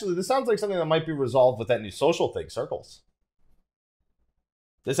 So actually, this sounds like something that might be resolved with that new social thing, circles.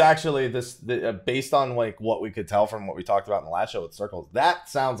 This actually, based on like what we could tell from what we talked about in the last show with circles, that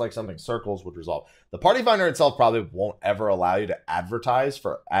sounds like something circles would resolve. The party finder itself probably won't ever allow you to advertise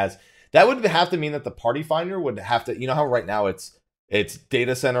that would have to mean that the party finder would have to, you know how right now it's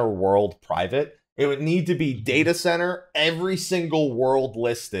data center world private. It would need to be data center, every single world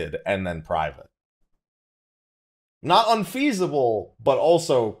listed, and then private. Not unfeasible, but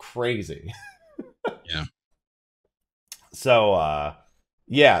also crazy. Yeah. So,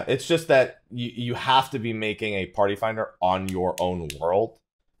 yeah, it's just that you have to be making a party finder on your own world,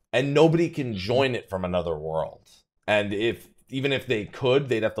 and nobody can join it from another world. And even if they could,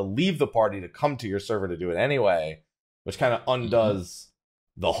 they'd have to leave the party to come to your server to do it anyway, which kind of undoes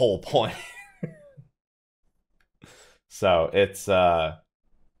the whole point. So it's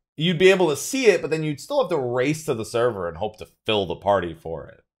you'd be able to see it, but then you'd still have to race to the server and hope to fill the party for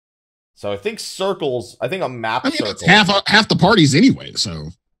it. So I think circles, I think a map circle. It's half the parties anyway, so.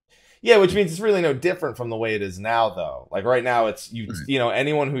 Yeah, which means it's really no different from the way it is now, though. Like right now, it's you know,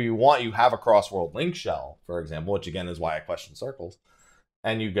 anyone who you want, you have a cross-world link shell, for example, which again is why I question circles.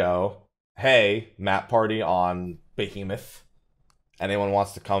 And you go, hey, map party on Behemoth. Anyone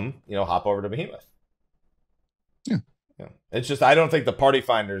wants to come, you know, hop over to Behemoth. Yeah. It's just, I don't think the party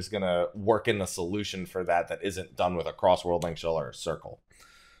finder is going to work in a solution for that isn't done with a cross-world link shell or a circle.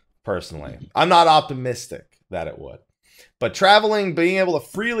 Personally, I'm not optimistic that it would. But traveling, being able to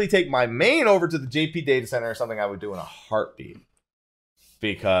freely take my main over to the JP data center is something I would do in a heartbeat.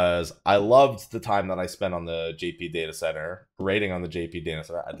 Because I loved the time that I spent on the JP data center, raiding on the JP data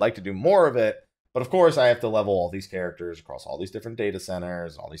center. I'd like to do more of it. But of course, I have to level all these characters across all these different data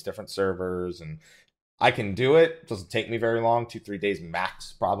centers, all these different servers. And I can do it. It doesn't take me very long, 2-3 days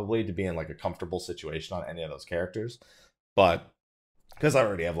max, probably, to be in like a comfortable situation on any of those characters. But because I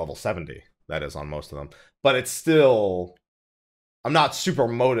already have level 70, that is, on most of them. But it's still, I'm not super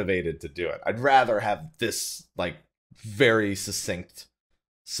motivated to do it. I'd rather have this like very succinct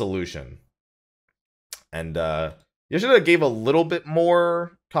solution. And Yoshida gave a little bit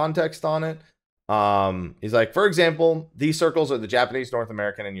more context on it. He's like, for example, these circles are the Japanese, North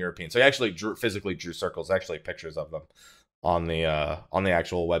American, and European. So he actually physically drew circles, actually pictures of them on the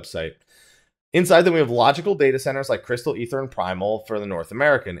actual website. Inside them, we have logical data centers like Crystal, Ether, and Primal for the North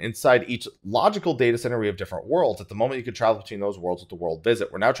American. Inside each logical data center, we have different worlds. At the moment, you can travel between those worlds with the world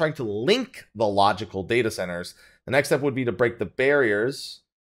visit. We're now trying to link the logical data centers. The next step would be to break the barriers.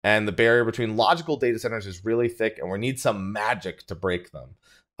 And the barrier between logical data centers is really thick, and we need some magic to break them.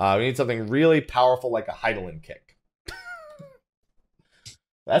 We need something really powerful like a Heidelin kick.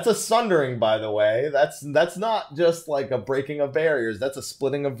 That's a sundering, by the way. That's not just like a breaking of barriers. That's a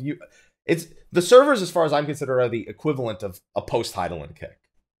splitting of you. It's the servers, as far as I'm concerned, are the equivalent of a post Heidelin kick.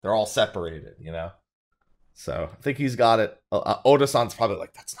 They're all separated, you know. So I think he's got it. Oda-san's probably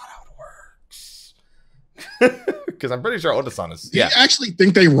like, that's not how it works, because I'm pretty sure Oda-san is. Yeah. Do you actually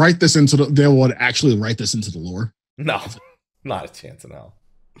think they write this into they would actually write this into the lore? No, not a chance in hell.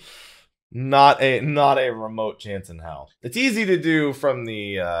 Not a remote chance in hell. It's easy to do from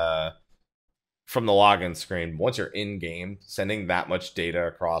the login screen. Once you're in game, sending that much data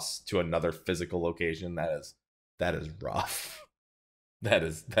across to another physical location, that is rough. That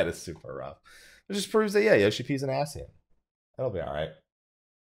is super rough. It just proves that Yoshi P's an Asian. That'll be all right.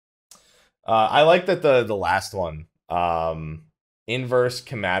 I like that the last one, inverse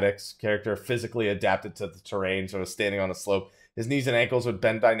schematics character physically adapted to the terrain, sort of standing on a slope. His knees and ankles would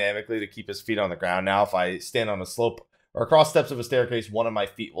bend dynamically to keep his feet on the ground. Now, if I stand on a slope or across steps of a staircase, one of my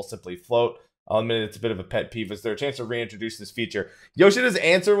feet will simply float. I'll admit it's a bit of a pet peeve. Is there a chance to reintroduce this feature? Yoshida's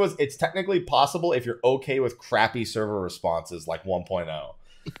answer was, it's technically possible if you're okay with crappy server responses like 1.0.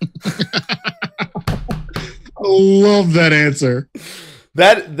 I love that answer.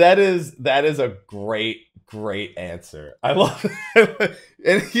 That is a great answer. I love it.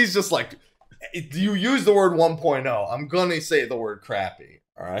 And he's just like, you use the word 1.0. I'm gonna say the word crappy.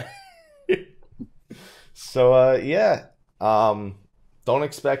 All right. So don't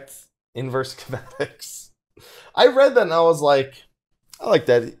expect inverse schematics. I read that and I was like, I like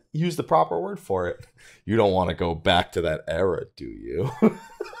that. Use the proper word for it. You don't want to go back to that era, do you?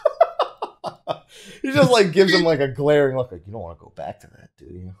 He just like gives him like a glaring look, like, you don't want to go back to that, do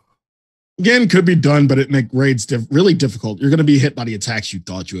you? Again, could be done, but it make raids really difficult. You're going to be hit by the attacks you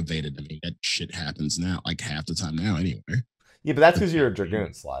thought you evaded. I mean, that shit happens now, like half the time now anyway. Yeah, but that's because you're a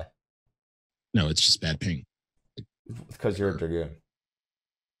Dragoon, Sly. No, it's just bad ping. Because you're a Dragoon.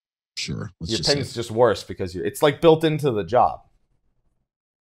 Sure. Your ping's just worse because it's like built into the job.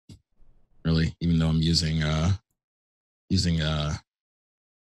 really, even though I'm using what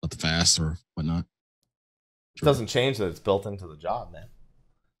the fast or whatnot. It doesn't change that it's built into the job, man.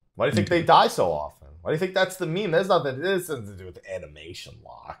 Why do you think they die so often? Why do you think that's the meme? There's nothing. This has to do with the animation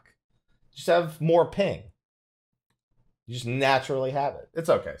lock. Just have more ping. You just naturally have it. It's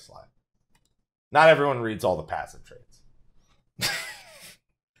okay, Sly. Not everyone reads all the passive traits.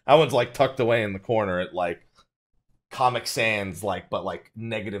 That one's like tucked away in the corner at like Comic Sans, like but like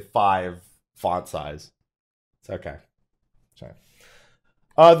 -5 font size. It's okay. Sorry.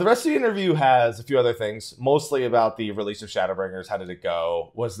 The rest of the interview has a few other things, mostly about the release of Shadowbringers. How did it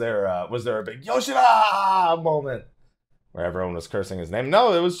go? Was there a big Yoshida moment where everyone was cursing his name?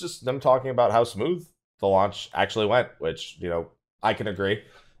 No, it was just them talking about how smooth the launch actually went, which, you know, I can agree.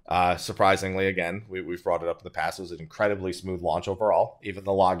 Surprisingly, again, we've brought it up in the past. It was an incredibly smooth launch overall. Even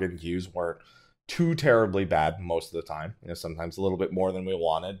the login queues weren't too terribly bad most of the time. You know, sometimes a little bit more than we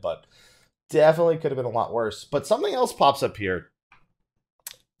wanted, but definitely could have been a lot worse. But something else pops up here.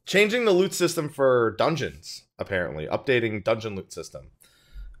 Changing the loot system for dungeons, apparently. Updating dungeon loot system.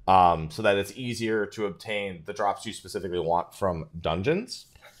 So that it's easier to obtain the drops you specifically want from dungeons.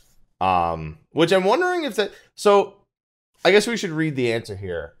 Which I'm wondering if that... So, I guess we should read the answer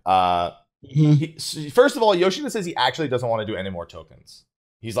here. First of all, Yoshida says he actually doesn't want to do any more tokens.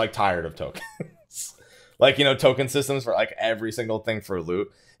 He's, like, tired of tokens. Like, you know, token systems for, like, every single thing for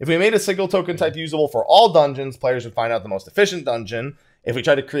loot. If we made a single token type usable for all dungeons, players would find out the most efficient dungeon. If we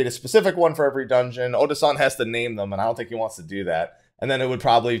try to create a specific one for every dungeon, Oda-san has to name them, and I don't think he wants to do that. And then it would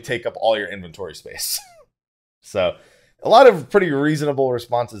probably take up all your inventory space. So, a lot of pretty reasonable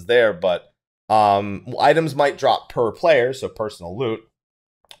responses there, but items might drop per player, so personal loot.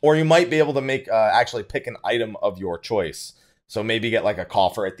 Or you might be able to make actually pick an item of your choice. So maybe get like a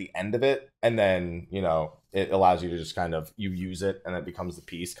coffer at the end of it, and then, you know, it allows you to just kind of, you use it, and it becomes the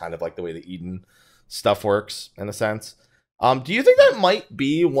piece, kind of like the way the Eden stuff works, in a sense. Do you think that might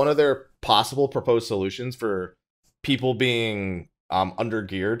be one of their possible proposed solutions for people being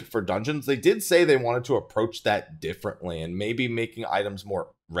undergeared for dungeons? They did say they wanted to approach that differently and maybe making items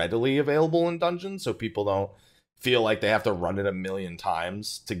more readily available in dungeons so people don't feel like they have to run it a million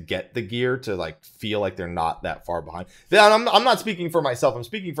times to get the gear to like feel like they're not that far behind. I'm not speaking for myself. I'm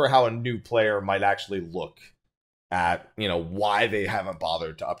speaking for how a new player might actually look at, you know, why they haven't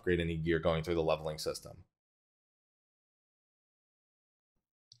bothered to upgrade any gear going through the leveling system.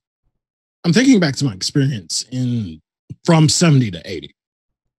 I'm thinking back to my experience from 70 to 80.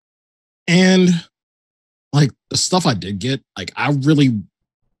 And like the stuff I did get, like I really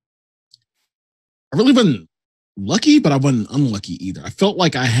wasn't lucky, but I wasn't unlucky either. I felt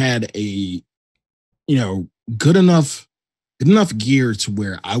like I had a, you know, good enough gear to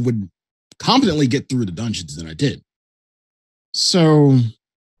where I would competently get through the dungeons that I did. So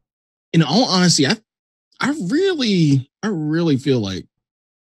in all honesty, I really feel like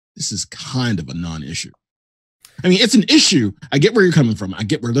this is kind of a non-issue. I mean, it's an issue. I get where you're coming from. I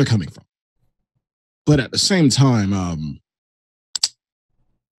get where they're coming from. But at the same time,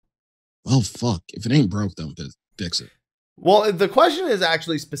 well, fuck. If it ain't broke, don't fix it. Well, the question is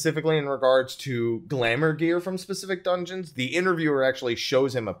actually specifically in regards to glamour gear from specific dungeons. The interviewer actually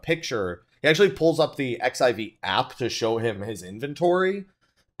shows him a picture. He actually pulls up the XIV app to show him his inventory.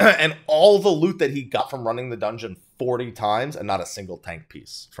 And all the loot that he got from running the dungeon 40 times and not a single tank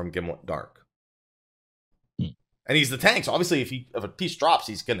piece from Gimlet Dark. And he's the tank, so obviously if a piece drops,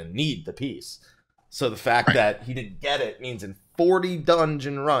 he's going to need the piece. So the fact that he didn't get it means in 40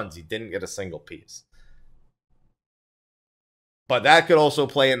 dungeon runs, he didn't get a single piece. But that could also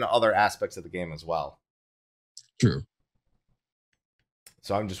play into other aspects of the game as well. True.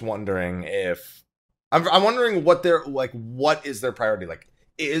 So I'm just wondering if... I'm wondering what is their priority? Like,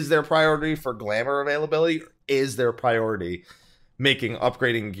 is their priority for glamour availability? Or is their priority making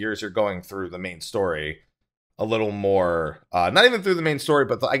upgrading gears you're going through the main story a little more, not even through the main story,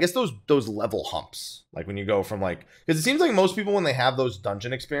 but I guess those level humps, like when you go from like, because it seems like most people, when they have those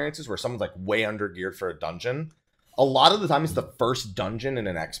dungeon experiences where someone's like way under geared for a dungeon, a lot of the time it's the first dungeon in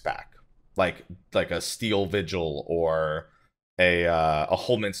an X-Pack, like a Steel Vigil or a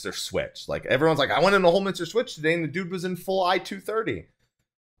Holminster Switch. Like everyone's like, I went in a Holminster Switch today and the dude was in full I-230.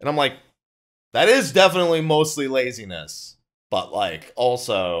 And I'm like, that is definitely mostly laziness, but like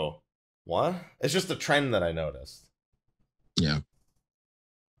also... What? It's just a trend that I noticed. Yeah.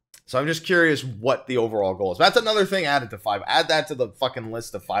 So I'm just curious what the overall goal is. That's another thing added to 5. Add that to the fucking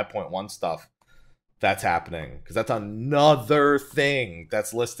list of 5.1 stuff that's happening. Because that's another thing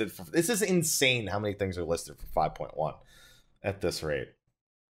that's listed for... This is insane how many things are listed for 5.1 at this rate.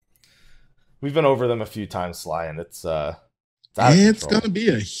 We've been over them a few times, Sly, and it's It's going to be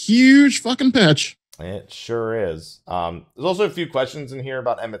a huge fucking patch. It sure is. There's also a few questions in here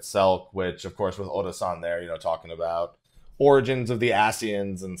about Emet-Selch, which, of course, with Oda-san there, talking about origins of the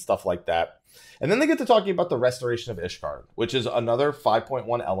Ascians and stuff like that. And then they get to talking about the restoration of Ishgard, which is another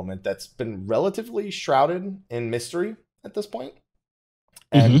 5.1 element that's been relatively shrouded in mystery at this point.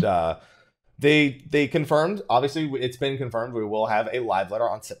 And they confirmed, obviously, it's been confirmed, we will have a live letter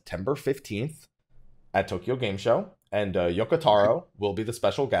on September 15th at Tokyo Game Show. And Yokotaro will be the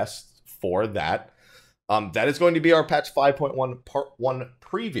special guest for that. That is going to be our patch 5.1 part 1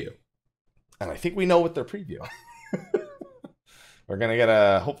 preview. And I think we know what they're previewing. We're going to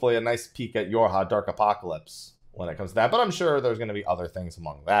get hopefully a nice peek at Yorha Dark Apocalypse when it comes to that. But I'm sure there's going to be other things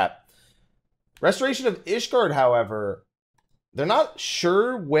among that. Restoration of Ishgard, however, they're not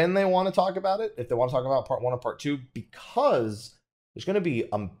sure when they want to talk about it. If they want to talk about part 1 or part 2, because there's going to be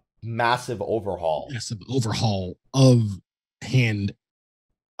a massive overhaul. Massive overhaul of Hand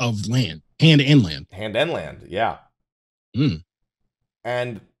and Land. Hand and Land, yeah.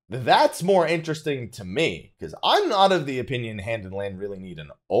 And that's more interesting to me, because I'm not of the opinion Hand and Land really need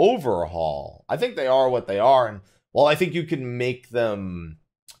an overhaul. I think they are what they are, and while I think you can make them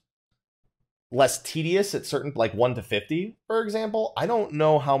less tedious at certain, like 1 to 50, for example, I don't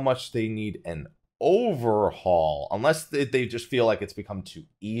know how much they need an overhaul, unless they just feel like it's become too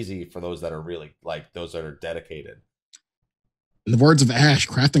easy for those that are really, like, those that are dedicated. In the words of Ash,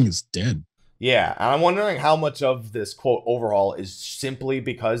 crafting is dead. Yeah, and I'm wondering how much of this, quote, overhaul is simply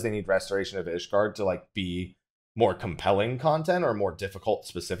because they need restoration of Ishgard to, like, be more compelling content or more difficult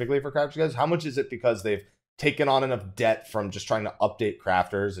specifically for crafters guys. How much is it because they've taken on enough debt from just trying to update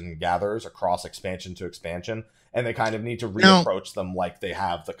crafters and gatherers across expansion to expansion, and they kind of need to reapproach them like they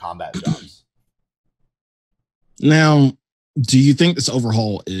have the combat jobs? Now, do you think this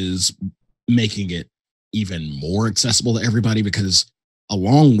overhaul is making it even more accessible to everybody? Because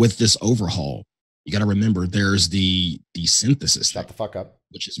along with this overhaul, you got to remember there's the synthesis. Shut the fuck up.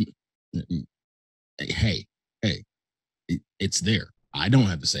 Which is, hey, it's there. I don't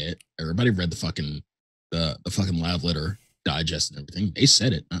have to say it. Everybody read the fucking live letter digest and everything. They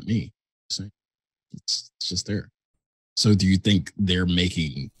said it, not me. It's just there. So do you think they're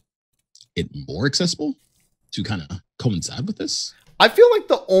making it more accessible to kind of coincide with this? I feel like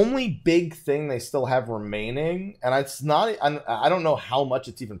the only big thing they still have remaining, and it's not, I don't know how much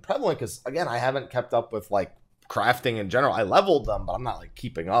it's even prevalent, because again, I haven't kept up with like crafting in general. I leveled them, but I'm not like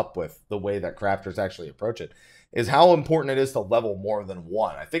keeping up with the way that crafters actually approach it, is how important it is to level more than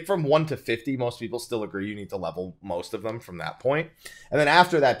one. I think from 1 to 50, most people still agree you need to level most of them from that point. And then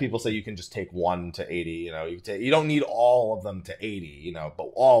after that, people say you can just take 1 to 80, you don't need all of them to 80,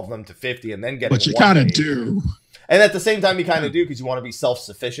 but all of them to 50 and then get. But you kind of do. And at the same time, you kind of do, because you want to be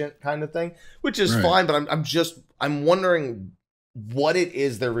self-sufficient kind of thing, which is fine. But I'm wondering what it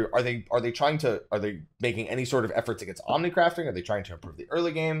is. Are they making any sort of efforts against omnicrafting? Are they trying to improve the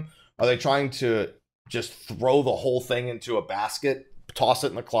early game? Are they trying to just throw the whole thing into a basket, toss it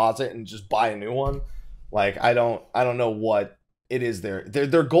in the closet, and just buy a new one? Like, I don't know what it is.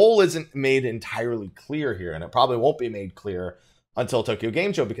 Their goal isn't made entirely clear here, and it probably won't be made clear until Tokyo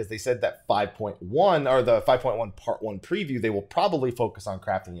Game Show, because they said that 5.1 or the 5.1 part 1 preview, they will probably focus on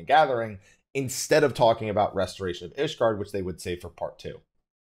crafting and gathering instead of talking about restoration of Ishgard, which they would save for part 2.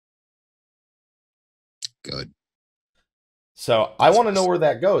 Good. So I want to know where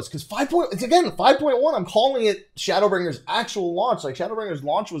that goes, because 5.1, I'm calling it Shadowbringers' actual launch. Like, Shadowbringers'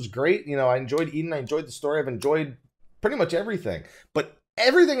 launch was great. I enjoyed Eden. I enjoyed the story. I've enjoyed pretty much everything. But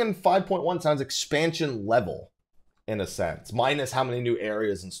everything in 5.1 sounds expansion level, in a sense, minus how many new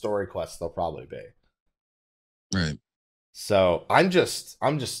areas and story quests there'll probably be. Right. So I'm just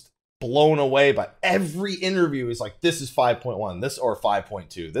blown away by every interview. Is like, this is 5.1, this or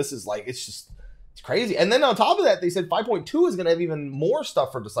 5.2. This is like, it's crazy. And then on top of that, they said 5.2 is going to have even more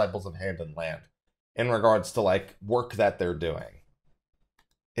stuff for Disciples of Hand and Land in regards to like work that they're doing.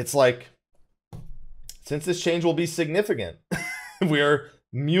 It's like, since this change will be significant, we're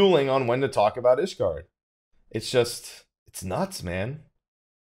mulling on when to talk about Ishgard. It's nuts, man.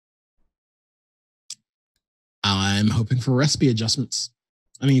 I'm hoping for recipe adjustments.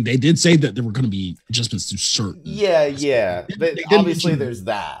 I mean, they did say that there were going to be adjustments to certain. Yeah. They obviously, there's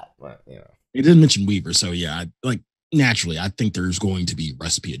that. But, They didn't mention Weaver, so yeah, naturally, I think there's going to be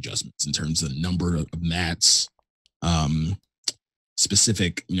recipe adjustments in terms of the number of mats,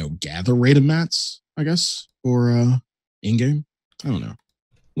 specific, gather rate of mats, I guess, or in game. I don't know.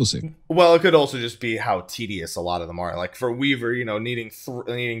 We'll see. Well, it could also just be how tedious a lot of them are. Like for Weaver, needing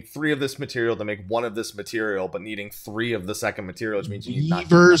three of this material to make one of this material, but needing 3 of the second material, which means you need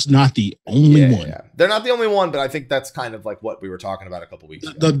Weaver's not the only one. Yeah. They're not the only one, but I think that's kind of like what we were talking about a couple weeks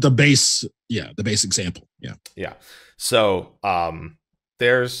ago. The base example. Yeah. Yeah. So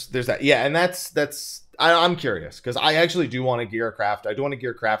there's that. Yeah, and that's I'm curious because I actually do want to gear craft. I do want to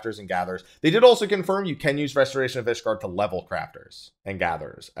gear crafters and gatherers. They did also confirm you can use Restoration of Ishgard to level crafters and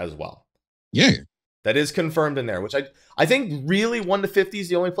gatherers as well. Yeah. That is confirmed in there, which I think really 1 to 50 is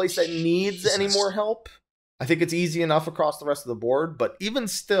the only place that needs any more help. I think it's easy enough across the rest of the board, but even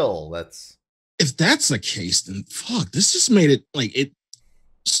still, that's... If that's the case, then fuck, this just made it like it...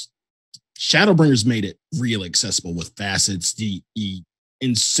 Shadowbringers made it real accessible with facets, the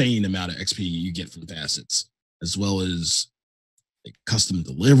insane amount of XP you get from facets, as well as like custom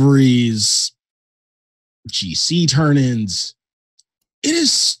deliveries, GC turn-ins. It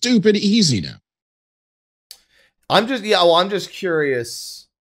is stupid easy now. I'm just curious,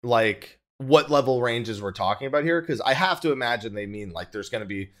 like what level ranges we're talking about here, because I have to imagine they mean like there's going to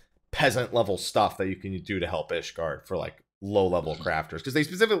be peasant level stuff that you can do to help Ishgard for like low level crafters, because they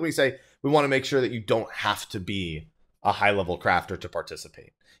specifically say we want to make sure that you don't have to be a high level crafter to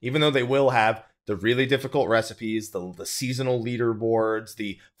participate, even though they will have the really difficult recipes, the seasonal leaderboards,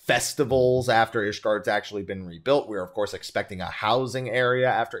 the festivals after Ishgard's actually been rebuilt. We're of course expecting a housing area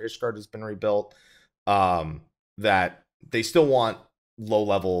after Ishgard has been rebuilt. That they still want low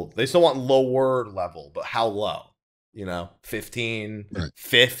level, they still want lower level, but how low? 15, right.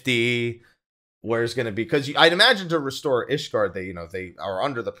 50. Where's going to be, because I'd imagine to restore Ishgard, they are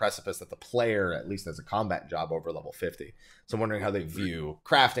under the precipice that the player at least has a combat job over level 50. So I'm wondering how they view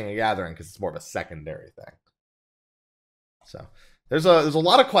crafting and gathering, because it's more of a secondary thing. So there's a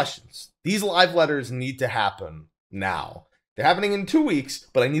lot of questions. These live letters need to happen now. They're happening in 2 weeks,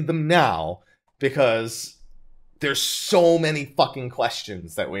 but I need them now because there's so many fucking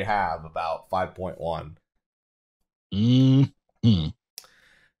questions that we have about 5.1. Mm-hmm.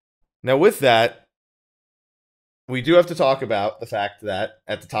 Now, with that, we do have to talk about the fact that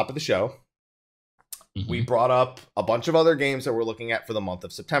at the top of the show, we brought up a bunch of other games that we're looking at for the month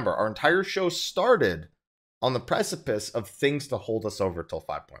of September. Our entire show started on the precipice of things to hold us over till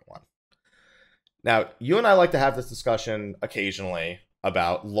 5.1. Now, you and I like to have this discussion occasionally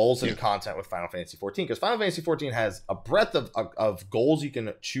about lulls in content with Final Fantasy XIV, because Final Fantasy XIV has a breadth of goals you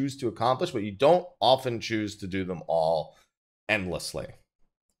can choose to accomplish, but you don't often choose to do them all endlessly.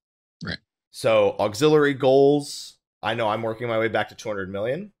 Right. So auxiliary goals, I know I'm working my way back to 200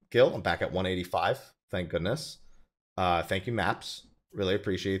 million. Gil, I'm back at 185. Thank goodness. Thank you, Maps. Really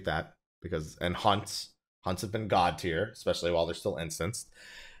appreciate that. And hunts have been god tier, especially while they're still instanced.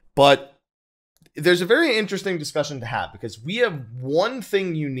 But there's a very interesting discussion to have, because we have one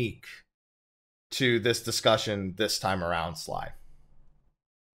thing unique to this discussion this time around, Sly.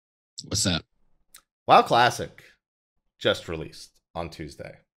 What's that? WoW Classic just released on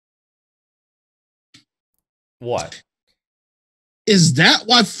Tuesday. What? Is that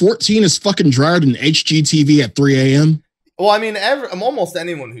why 14 is fucking drier than HGTV at 3 a.m.? Well, I mean, almost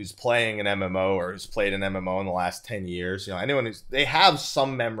anyone who's playing an MMO or who's played an MMO in the last 10 years, anyone they have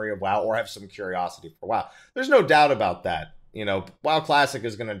some memory of WoW or have some curiosity for WoW. There's no doubt about that. WoW Classic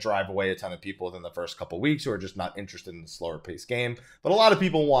is going to drive away a ton of people within the first couple weeks who are just not interested in the slower paced game. But a lot of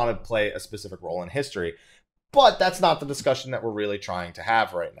people want to play a specific role in history. But that's not the discussion that we're really trying to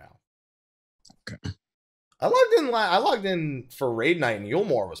have right now. Okay. I logged in for raid night, and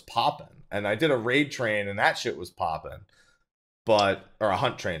Yulmore was popping, and I did a raid train, and that shit was popping, or a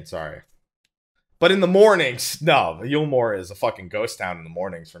hunt train, sorry. But in the mornings, no, Yulmore is a fucking ghost town in the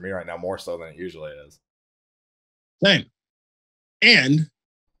mornings for me right now, more so than it usually is. Same. And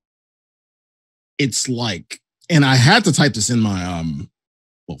it's like, and I had to type this in my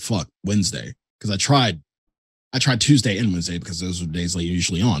Wednesday, because I tried Tuesday and Wednesday because those are the days I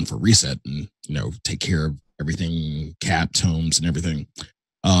usually on for reset and take care of everything, cap tomes and everything,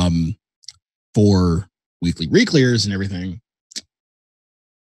 for weekly reclears and everything.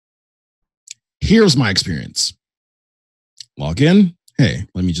 Here's my experience. Log in. Hey,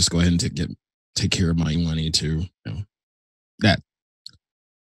 let me just go ahead and take care of my E1, E2. That.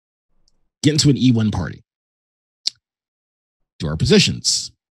 Get into an E1 party. Do our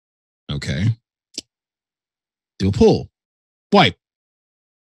positions. Okay. Do a pull. Wipe.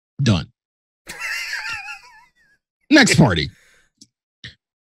 Done. Next party.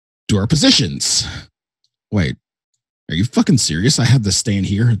 Do our positions. Wait. Are you fucking serious? I had to stand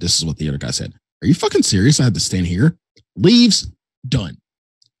here. This is what the other guy said. Are you fucking serious? I had to stand here. Leaves. Done.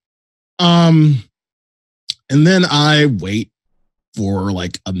 And then I wait for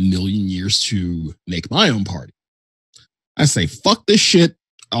like a million years to make my own party. I say, fuck this shit.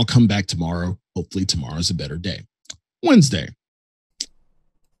 I'll come back tomorrow. Hopefully tomorrow's a better day. Wednesday.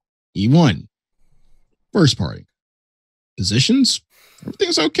 E1. First party. Positions.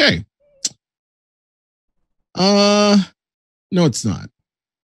 Everything's okay. No, it's not.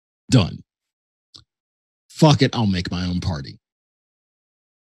 Done. Fuck it. I'll make my own party.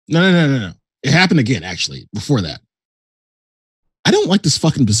 No. It happened again, actually, before that. I don't like this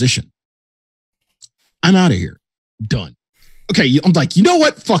fucking position. I'm out of here. Done. Okay, I'm like, you know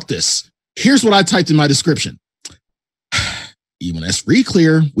what? Fuck this. Here's what I typed in my description. E1S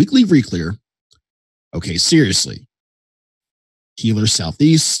re-clear, weekly re-clear. Okay, seriously. Healer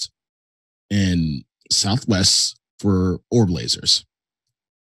southeast and southwest for orb lasers.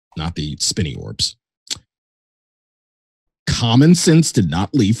 Not the spinny orbs. Common sense did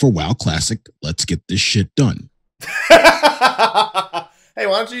not leave for WoW Classic. Let's get this shit done. Hey,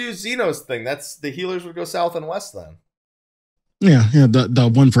 why don't you use Zeno's thing? That's the healers would go south and west then. Yeah,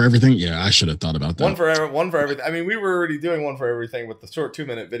 the one for everything. Yeah, I should have thought about that. One for everything. I mean, we were already doing one for everything, but the short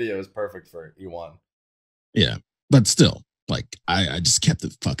 2-minute video is perfect for E1. Yeah, but still, like, I just kept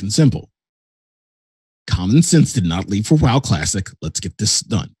it fucking simple. Common sense did not leave for WoW Classic. Let's get this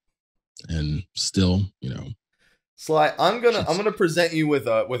done. And still, Sly, I'm gonna present you with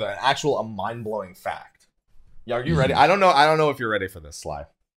an actual mind-blowing fact. Yeah, are you ready? I don't know if you're ready for this, Sly.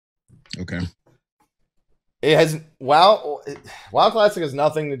 Okay. It has WoW Classic has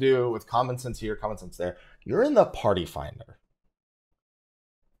nothing to do with common sense here, common sense there. You're in the party finder.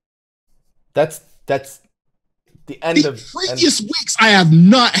 That's the end of previous weeks. I have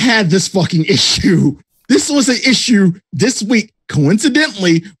not had this fucking issue. This was an issue this week,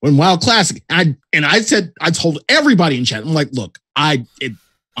 coincidentally, when WoW Classic. I told everybody in chat, I'm like, look, it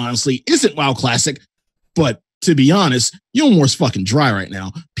honestly isn't WoW Classic, but to be honest, Yulmore's fucking dry right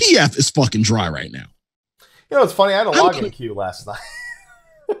now. PF is fucking dry right now. You know, it's funny. I had a login queue last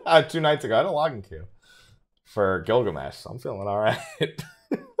night. 2 nights ago, I had a login queue for Gilgamesh. So I'm feeling all right.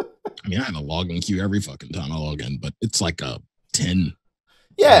 I mean, I have a login queue every fucking time I log in, but it's like a 10.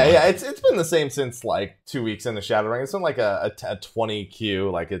 Yeah. It's been the same since like 2 weeks in the Shadowring. It's been like a 20 queue.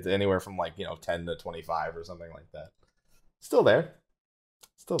 Like it's anywhere from like 10 to 25 or something like that. Still there.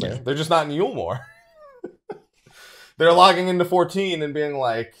 Yeah. They're just not in Yulmore. They're logging into 14 and being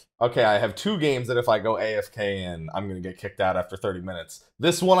like, okay, I have 2 games that if I go AFK in, I'm going to get kicked out after 30 minutes.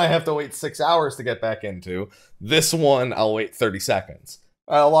 This one I have to wait 6 hours to get back into. This one, I'll wait 30 seconds.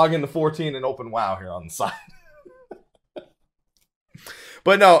 I'll log into 14 and open WoW here on the side.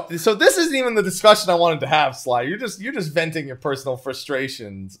 But no, so this isn't even the discussion I wanted to have, Sly. You're just venting your personal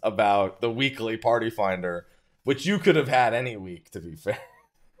frustrations about the weekly party finder, which you could have had any week, to be fair.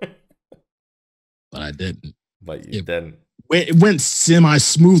 But I didn't. But you didn't. It went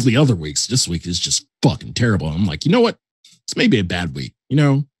semi-smoothly other weeks. This week is just fucking terrible. I'm like, you know what? It's maybe a bad week.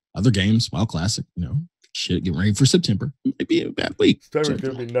 Other games, WoW Classic, shit, getting ready for September. Maybe a bad week. September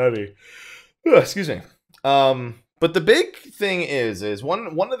could be nutty. Excuse me. But the big thing is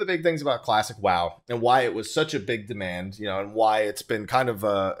one of the big things about Classic WoW and why it was such a big demand, and why it's been kind of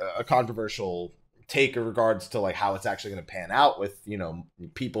a controversial take in regards to like how it's actually going to pan out with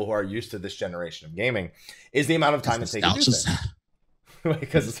people who are used to this generation of gaming is the amount of time it takes to do things.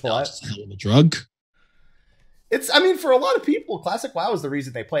 Because it's what? It's a hell of a drug. For a lot of people, Classic WoW is the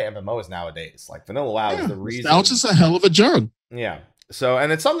reason they play MMOs nowadays. Like Vanilla WoW is the reason. It's just a hell of a drug. Yeah. So,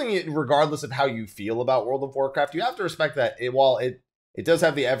 and it's something, regardless of how you feel about World of Warcraft, you have to respect that while it does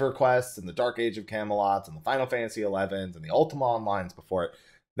have the EverQuests and the Dark Age of Camelot and the Final Fantasy XIs and the Ultima Onlines before it,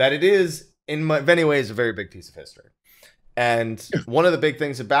 that it is, in many ways, a very big piece of history. And one of the big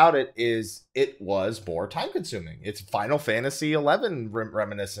things about it is it was more time consuming. It's Final Fantasy XI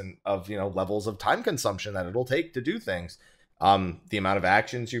reminiscent of, levels of time consumption that it'll take to do things. The amount of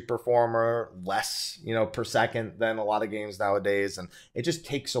actions you perform are less, per second than a lot of games nowadays. And it just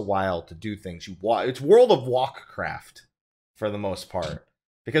takes a while to do things. It's World of Warcraft for the most part,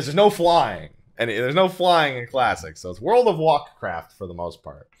 because there's no flying, and there's no flying in Classic. So it's World of Warcraft for the most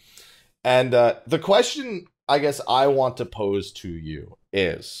part. And the question I guess I want to pose to you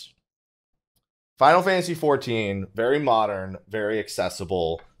is Final Fantasy XIV, very modern, very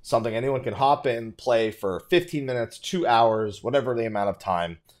accessible, something anyone can hop in, play for 15 minutes, 2 hours, whatever the amount of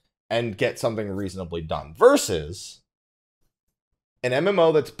time, and get something reasonably done. Versus an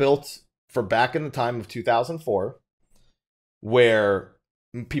MMO that's built for back in the time of 2004, where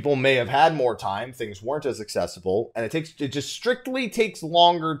people may have had more time, things weren't as accessible, and it just strictly takes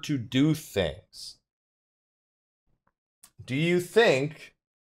longer to do things. Do you think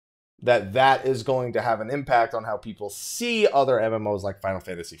that is going to have an impact on how people see other MMOs like Final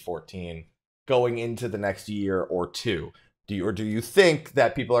Fantasy XIV going into the next year or two? Do you think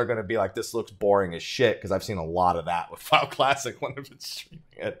that people are going to be like, this looks boring as shit? Because I've seen a lot of that with WoW Classic when I've been streaming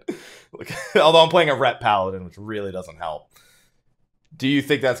it. Although I'm playing a Ret Paladin, which really doesn't help. Do you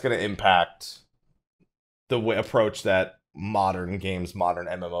think that's going to impact the approach that modern games, modern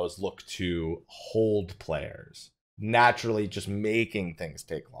MMOs look to hold players? Naturally just making things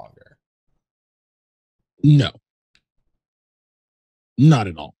take longer. No. Not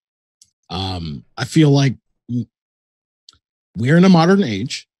at all. I feel like we're in a modern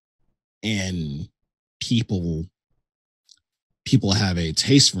age and people have a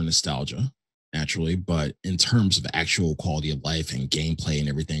taste for nostalgia naturally, but in terms of actual quality of life and gameplay and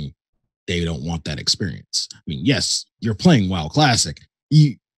everything, they don't want that experience. I mean, yes, you're playing WoW Classic.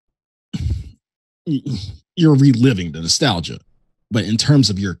 You're reliving the nostalgia, but in terms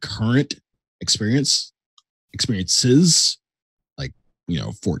of your current experiences, like,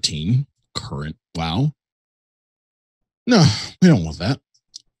 14 current WoW, no, we don't want that.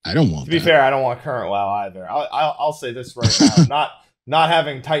 I don't want that. To be fair, I don't want current WoW either. I'll say this right now. Not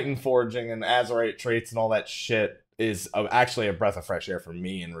having Titan forging and Azerite traits and all that shit is actually a breath of fresh air for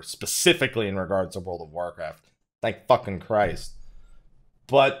me, and specifically in regards to World of Warcraft. Thank fucking Christ.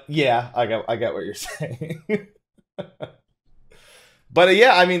 But yeah, I get what you're saying. But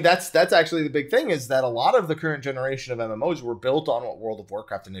yeah, I mean, that's actually the big thing, is that a lot of the current generation of MMOs were built on what World of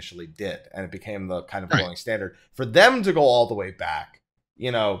Warcraft initially did, and it became the kind of going standard. For them to go all the way back,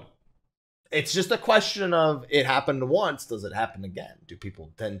 it's just a question of, it happened once, does it happen again? Do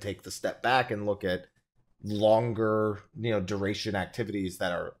people then take the step back and look at longer, duration activities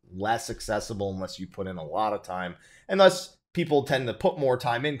that are less accessible unless you put in a lot of time, and thus people tend to put more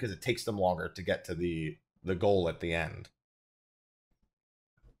time in because it takes them longer to get to the goal at the end.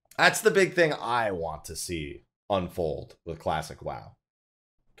 That's the big thing I want to see unfold with Classic WoW.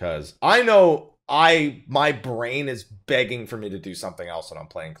 Because I know my brain is begging for me to do something else when I'm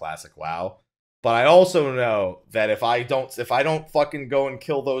playing Classic WoW. But I also know that if I don't fucking go and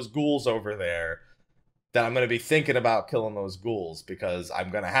kill those ghouls over there, then I'm going to be thinking about killing those ghouls, because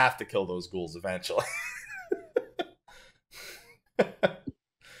I'm going to have to kill those ghouls eventually.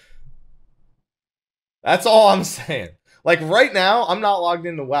 That's all I'm saying. Like, right now, I'm not logged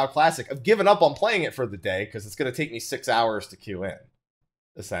into WoW Classic. I've given up on playing it for the day because it's going to take me 6 hours to queue in,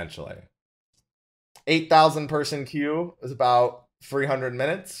 essentially. 8,000 person queue is about 300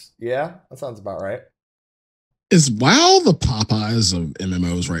 minutes. Yeah, that sounds about right. Is WoW the Popeyes of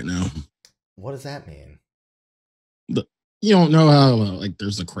MMOs right now? What does that mean? You don't know how, like,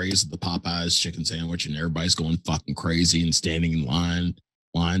 there's the craze of the Popeyes chicken sandwich and everybody's going fucking crazy and standing in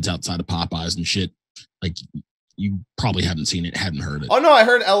lines outside of Popeyes and shit. Like, you probably haven't seen it, hadn't heard it. Oh, no, I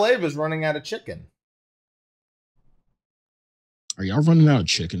heard LA was running out of chicken. Are y'all running out of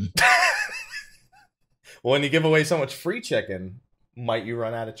chicken? Well, when you give away so much free chicken, might you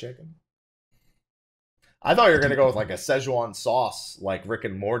run out of chicken? I thought you were going to go with like a Szechuan sauce, like Rick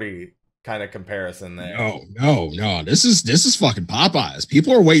and Morty kind of comparison there. No. This is fucking Popeyes.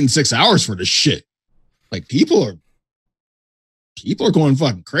 People are waiting 6 hours for this shit. Like, people are going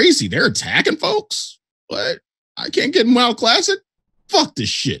fucking crazy. They're attacking folks. What? I can't get in WoW Classic? Fuck this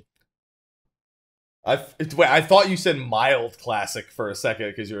shit. Wait, I thought you said mild classic for a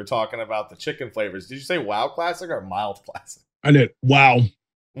second because you were talking about the chicken flavors. Did you say WoW Classic or mild classic? I did. Wow.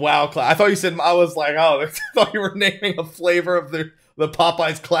 WoW Classic. I thought you said, I was like, oh, I thought you were naming a flavor of the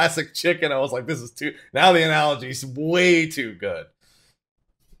Popeyes classic chicken. I was like, this is too, now the analogy is way too good.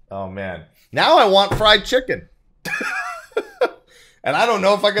 Oh man. Now I want fried chicken. And I don't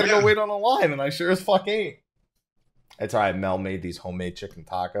know if I gotta go wait on a line, and I sure as fuck ain't. It's all right. Mel made these homemade chicken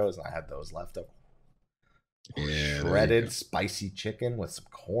tacos, and I had those left over. Yeah, shredded spicy chicken with some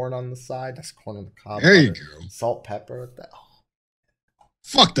corn on the side. That's corn on the cob. There you go. Salt, pepper.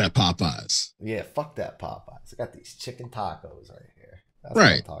 Fuck that Popeyes. Yeah, fuck that Popeyes. I got these chicken tacos right here. That's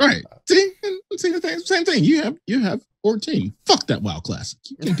right. See, the same thing. You have 14. Fuck that WoW Classic.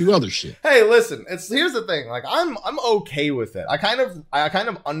 You can do other shit. Hey, listen. Here's the thing. Like, I'm okay with it. I kind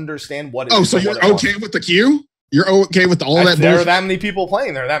of understand what it is. Oh, so you're okay with the queue? You're okay with all that bullshit? There are that many people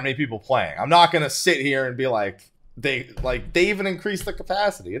playing. I'm not gonna sit here and be like they even increased the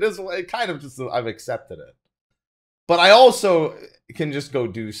capacity. It kind of just, I've accepted it. But I also can just go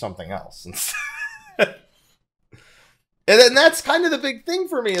do something else instead. And then that's kind of the big thing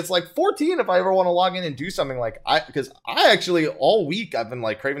for me. It's like 14 if I ever want to log in and do something, like because I actually all week I've been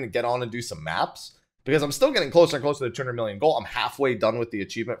like craving to get on and do some maps, because I'm still getting closer and closer to the 200 million goal. I'm halfway done with the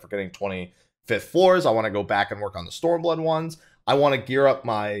achievement for getting 25th floors. I want to go back and work on the Stormblood ones. I want to gear up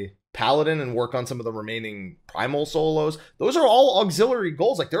my Paladin and work on some of the remaining Primal solos. Those are all auxiliary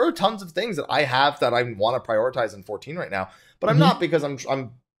goals. Like, there are tons of things that I have that I want to prioritize in 14 right now, but I'm not, because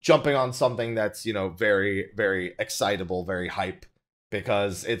I'm jumping on something that's, you know, very, very excitable, very hype,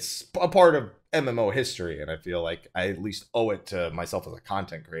 because it's a part of MMO history, and I feel like I at least owe it to myself as a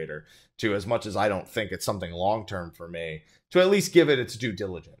content creator to, as much as I don't think it's something long-term for me, to at least give it its due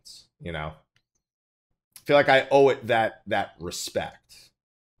diligence, you know? I feel like I owe it that respect,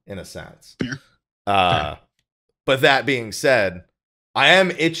 in a sense. But that being said, I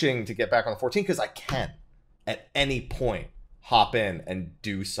am itching to get back on the 14 because I can, at any point, hop in and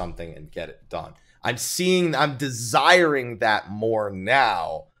do something and get it done. I'm desiring that more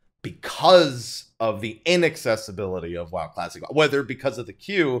now because of the inaccessibility of WoW Classic, whether because of the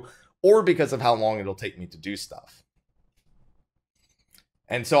queue or because of how long it'll take me to do stuff.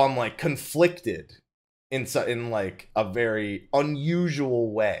 And so I'm like conflicted in like a very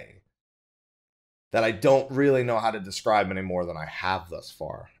unusual way that I don't really know how to describe any more than I have thus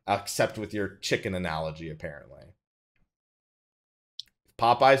far, except with your chicken analogy, apparently.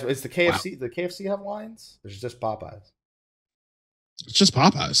 Popeyes, is the KFC, the KFC have lines? There's just Popeyes. It's just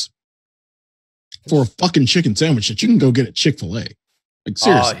Popeyes. For a fucking chicken sandwich that you can go get at Chick-fil-A. Like,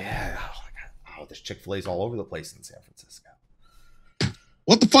 seriously. Oh, yeah. Oh, my God. Oh, there's Chick-fil-A's all over the place in San Francisco.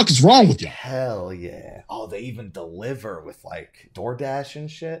 What the fuck is wrong with you? Hell yeah. Oh, they even deliver with, like, DoorDash and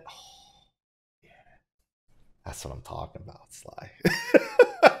shit. Oh, yeah. That's what I'm talking about, Sly.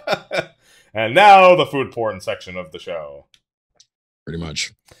 And now the food porn section of the show. Pretty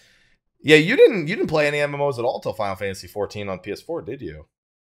much. Yeah, you didn't play any MMOs at all till Final Fantasy 14 on PS4, did you?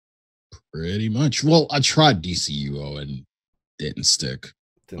 Pretty much. Well, I tried DCUO and didn't stick.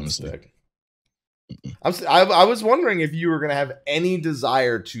 Didn't stick. I was wondering if you were gonna have any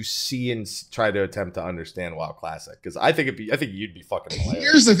desire to see and try to attempt to understand WoW Classic, because I think you'd be fucking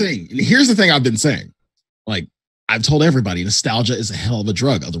hilarious. Here's the thing I've been saying. Like, I've told everybody, nostalgia is a hell of a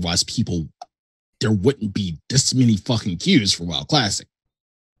drug. Otherwise, there wouldn't be this many fucking queues for WoW Classic.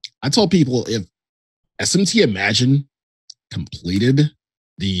 I told people, if SMT Imagine completed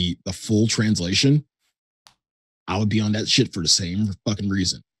the full translation, I would be on that shit for the same fucking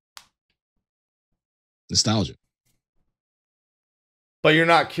reason. Nostalgia. But you're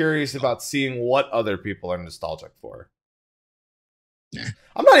not curious about seeing what other people are nostalgic for. Nah.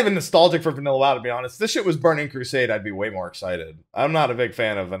 I'm not even nostalgic for Vanilla WoW, to be honest. If this shit was Burning Crusade, I'd be way more excited. I'm not a big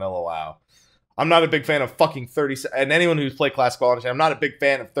fan of Vanilla WoW. I'm not a big fan of fucking 30, and anyone who's played Classic WoW, I'm not a big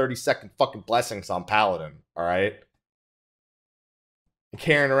fan of 30-second fucking blessings on Paladin, alright?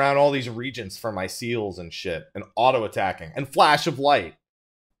 Carrying around all these regents for my seals and shit, and auto-attacking, and flash of light.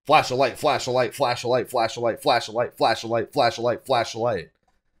 Flash of light, flash of light, flash of light, flash of light, flash of light, flash of light, flash of light, flash of light.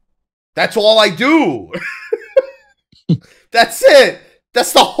 That's all I do! That's it!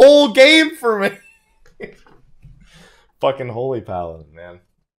 That's the whole game for me! Fucking holy Paladin, man.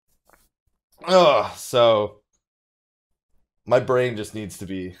 Ugh, so my brain just needs to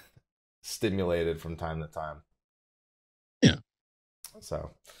be stimulated from time to time. Yeah.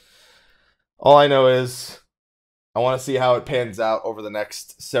 So all I know is I want to see how it pans out over the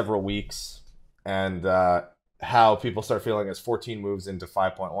next several weeks, and how people start feeling as 14 moves into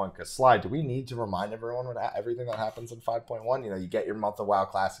 5.1. Because Sly, do we need to remind everyone everything that happens in 5.1? You know, you get your month of WoW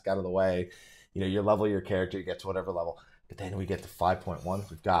Classic out of the way. You know, you level your character, you get to whatever level. But then we get to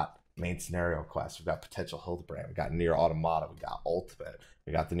 5.1. We've got main scenario quests. We've got potential Hildebrand. We got Near Automata. We got Ultimate.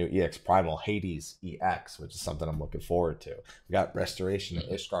 We got the new EX Primal Hades EX, which is something I'm looking forward to. We got Restoration of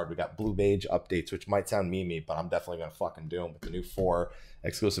Ishgard. We got Blue Mage updates, which might sound memey, but I'm definitely going to fucking do them with the new 4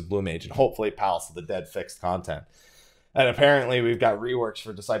 exclusive Blue Mage, and hopefully Palace of the Dead fixed content. And apparently we've got reworks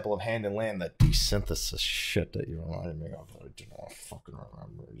for Disciple of Hand and Land, that desynthesis shit that you reminded me of. I don't fucking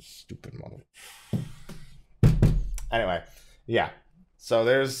remember. You stupid mother. Anyway, yeah. So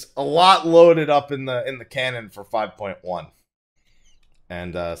there's a lot loaded up in the canon for 5.1,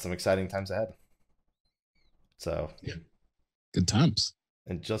 and some exciting times ahead. So yeah, good times.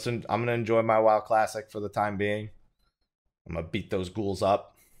 And I'm gonna enjoy my WoW Classic for the time being. I'm gonna beat those ghouls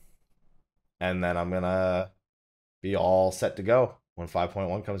up, and then I'm gonna be all set to go when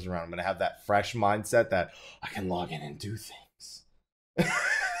 5.1 comes around. I'm gonna have that fresh mindset that I can log in and do things. It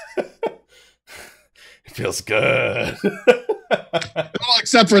feels good. Well,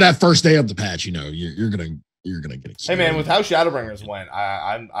 except for that first day of the patch, you know, you're gonna get it. Hey man, with how Shadowbringers went,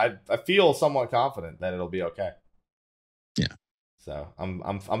 I feel somewhat confident that it'll be okay. Yeah. So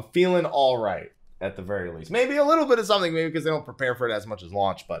I'm feeling all right at the very least. Maybe a little bit of something, maybe because they don't prepare for it as much as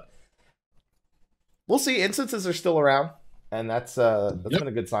launch, but we'll see. Instances are still around, and that's been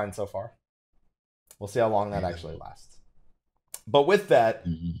a good sign so far. We'll see how long that actually lasts. But with that,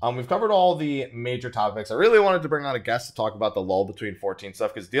 we've covered all the major topics. I really wanted to bring on a guest to talk about the lull between 14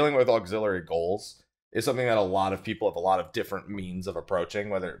 stuff, because dealing with auxiliary goals is something that a lot of people have a lot of different means of approaching,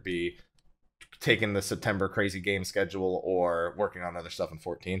 whether it be taking the September crazy game schedule or working on other stuff in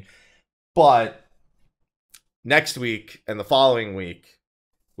 14. But next week and the following week,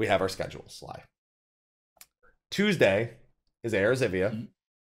 we have our schedule, Sly. Tuesday is Erzivia,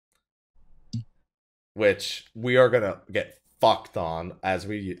 which we are going to get fucked on as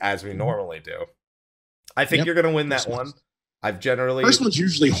we normally do. I think you're going to win that one. First one's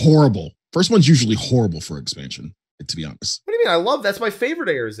usually horrible. For expansion, to be honest. What do you mean? That's my favorite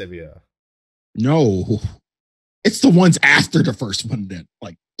Erzivia. No, it's the ones after the first one that,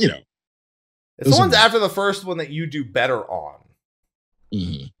 like, you know. It's the ones after the first one that you do better on.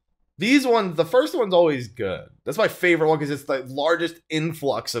 These ones, the first one's always good. That's my favorite one because it's the largest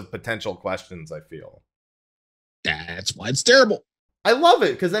influx of potential questions, I feel. That's why it's terrible. I love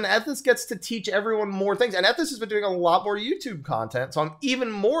it because then Ethis gets to teach everyone more things. And Ethis has been doing a lot more YouTube content. So I'm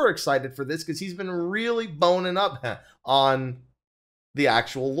even more excited for this because he's been really boning up on the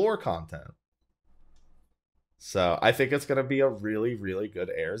actual lore content. So I think it's going to be a really, really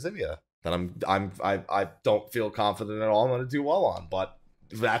good Erzivia that I don't feel confident at all I'm going to do well on. But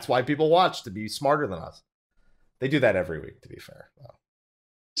that's why people watch, to be smarter than us. They do that every week, to be fair. Well,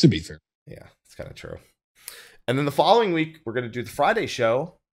 to be fair. Yeah, it's kind of true. And then the following week, we're going to do the Friday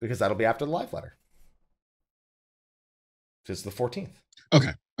show because that'll be after the live letter. It's the 14th.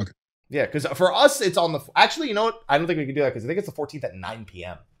 Okay. Yeah, because for us, it's on the... Actually, you know what? I don't think we can do that because I think it's the 14th at 9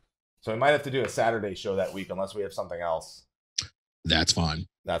 p.m. So we might have to do a Saturday show that week unless we have something else. That's fine.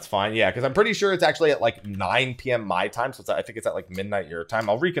 That's fine. Yeah, because I'm pretty sure it's actually at like 9 p.m. my time. So I think it's at like midnight your time.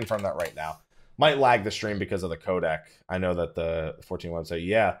 I'll reconfirm that right now. Might lag the stream because of the codec. I know that the 14 website,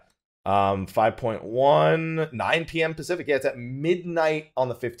 yeah. 5.1, 9 p.m. Pacific. Yeah, it's at midnight on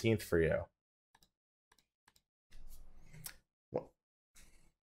the 15th for you.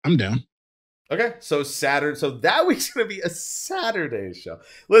 I'm down. Okay, so Saturday. So that week's going to be a Saturday show.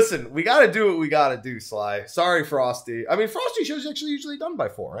 Listen, we got to do what we got to do, Sly. Sorry, Frosty. I mean, Frosty show's actually usually done by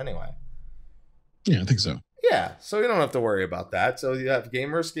 4 anyway. Yeah, I think so. Yeah, so you don't have to worry about that. So you have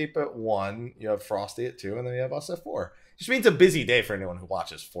Gamer Escape at 1, you have Frosty at 2, and then you have us at 4. Just means a busy day for anyone who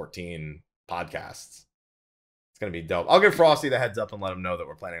watches 14 podcasts. It's going to be dope. I'll give Frosty the heads up and let him know that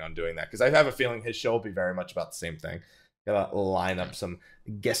we're planning on doing that, because I have a feeling his show will be very much about the same thing. Gotta line up some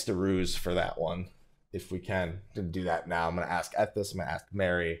guestaroos for that one if we can. To do that now. I'm going to ask Ethis, I'm going to ask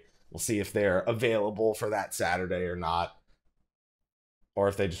Mary. We'll see if they're available for that Saturday or not, or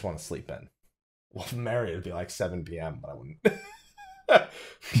if they just want to sleep in. Well, Mary, it'd be like 7 p.m., but I wouldn't.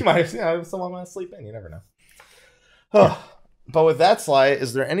 You might, someone might sleep in. You never know. But with that, Sly,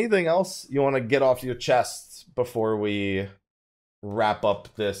 is there anything else you want to get off your chest before we wrap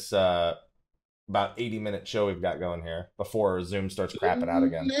up this about 80-minute show we've got going here before Zoom starts crapping out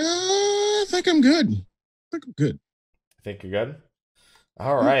again? No, I think I'm good. I think you're good?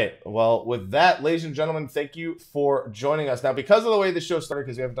 All right. Well, with that, ladies and gentlemen, thank you for joining us. Now, because of the way the show started,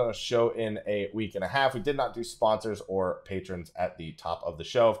 because we haven't done a show in a week and a half, we did not do sponsors or patrons at the top of the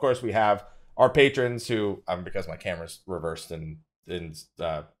show. Of course, we have our patrons who, because my camera's reversed in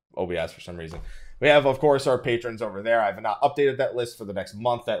OBS for some reason. We have, of course, our patrons over there. I've not updated that list for the next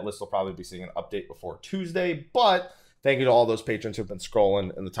month. That list will probably be seeing an update before Tuesday, but thank you to all those patrons who've been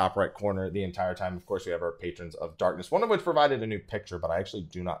scrolling in the top right corner the entire time. Of course, we have our patrons of darkness, one of which provided a new picture, but I actually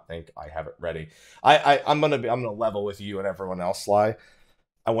do not think I have it ready. I'm gonna level with you and everyone else, Sly.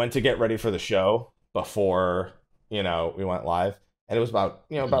 I went to get ready for the show before, we went live, and it was about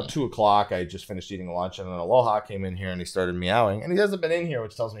 2 o'clock. I had just finished eating lunch, and then Aloha came in here and he started meowing, and he hasn't been in here,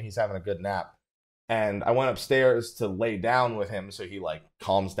 which tells me he's having a good nap. And I went upstairs to lay down with him so he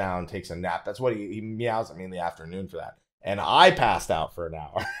calms down, takes a nap. That's what he meows at me in the afternoon for that. And I passed out for an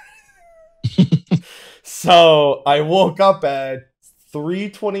hour. So I woke up at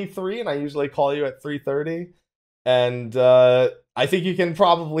 3:23, and I usually call you at 3:30. And I think you can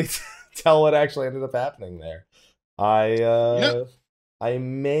probably tell what actually ended up happening there. I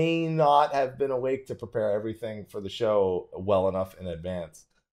may not have been awake to prepare everything for the show well enough in advance,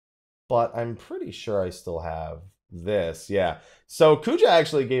 but I'm pretty sure I still have this. Yeah. So Khuja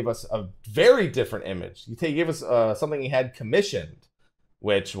actually gave us a very different image. He gave us something he had commissioned,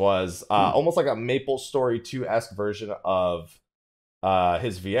 which was almost like a MapleStory 2-esque version of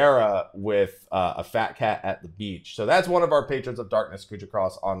his Viera with a fat cat at the beach. So that's one of our patrons of darkness, Khuja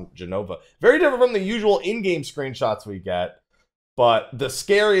Cross on Jenova. Very different from the usual in-game screenshots we get, but the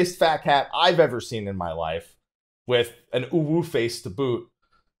scariest fat cat I've ever seen in my life, with an uwu face to boot.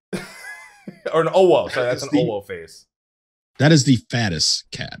 Or an Owo. Sorry, that's an Owo face. That is the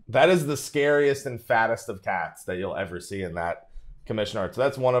fattest cat. That is the scariest and fattest of cats that you'll ever see in that commission art. So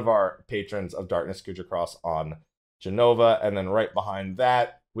that's one of our patrons of Darkness, Khuja Cross on Jenova. And then right behind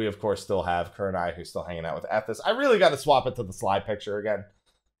that, we of course still have Kurenai, who's still hanging out with Ethis. I really got to swap it to the Sly picture again,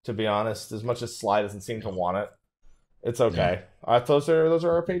 to be honest. As much as Sly doesn't seem to want it, it's okay. Yeah. Those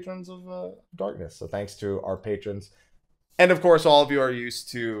are our patrons of Darkness. So thanks to our patrons. And of course, all of you are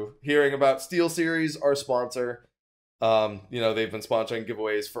used to hearing about SteelSeries, our sponsor. They've been sponsoring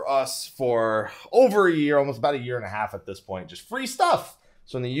giveaways for us for over a year, almost about a year and a half at this point, just free stuff.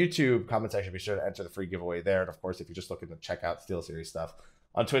 So in the YouTube comment section, be sure to enter the free giveaway there. And of course, if you're just looking to check out SteelSeries stuff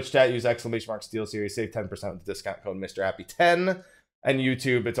on Twitch chat, use ! SteelSeries, save 10% with the discount code MrHappy10. And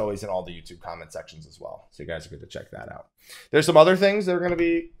YouTube, it's always in all the YouTube comment sections as well. So you guys are good to check that out. There's some other things that are going to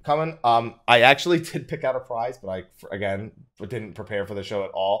be coming. I actually did pick out a prize, but I, again, didn't prepare for the show at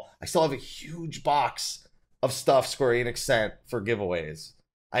all. I still have a huge box of stuff Square Enix sent for giveaways.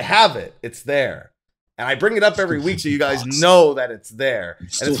 I have it. It's there. And I bring it up every week so you guys know that it's there. You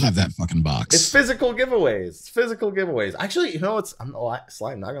still have that fucking box. It's physical giveaways. It's physical giveaways. Actually, you know what's...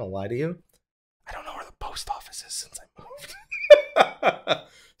 Sly, I'm not going to lie to you. I don't know where the post office is since I moved.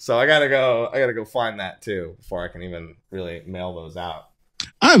 So I gotta go find that too before I can even really mail those out.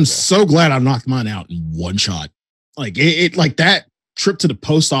 I'm so glad I knocked mine out in one shot. Like it like that trip to the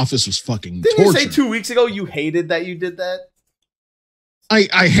post office was fucking Didn't torture. You say 2 weeks ago you hated that you did that?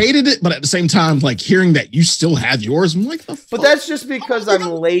 I hated it, but at the same time, like hearing that you still have yours, I'm like, the fuck? But that's just because I'm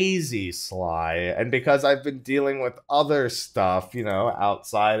lazy, Sly, and because I've been dealing with other stuff,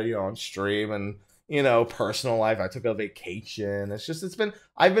 outside, on stream and personal life. I took a vacation.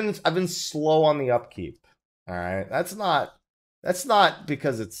 I've been slow on the upkeep. All right. That's not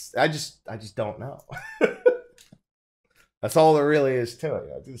because I just don't know. That's all there really is to it.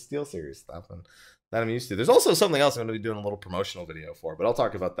 I do the SteelSeries stuff and that I'm used to. There's also something else I'm going to be doing a little promotional video for, but I'll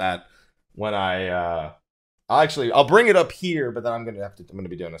talk about that when I'll bring it up here, but then I'm going to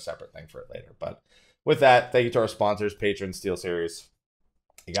be doing a separate thing for it later. But with that, thank you to our sponsors, patrons, SteelSeries.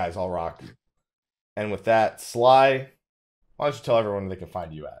 You guys all rock. And with that, Sly, why don't you tell everyone where they can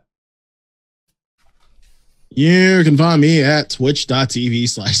find you at? You can find me at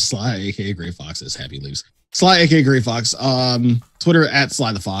twitch.tv/Sly, aka Greyfox, as Happy leaves. Sly, aka Greyfox. Twitter at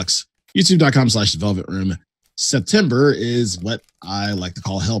Slythefox. YouTube.com/Velvet Room. September is what I like to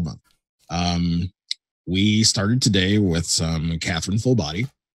call Hell Month. We started today with some Catherine Full Body.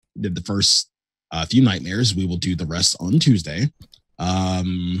 Did the first few nightmares. We will do the rest on Tuesday.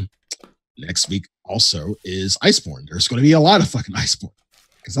 Next week also is Iceborne. There's going to be a lot of fucking Iceborne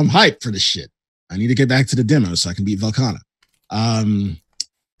because I'm hyped for this shit. I need to get back to the demo so I can beat Velkhana.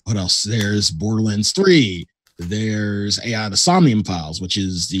 What else? There's Borderlands 3. There's AI The Somnium Files, which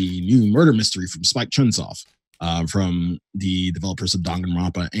is the new murder mystery from Spike Chunsoft, from the developers of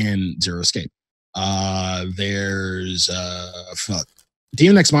Danganronpa and Zero Escape. There's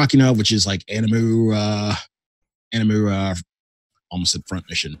Demon Ex Machina, which is like Animu almost at Front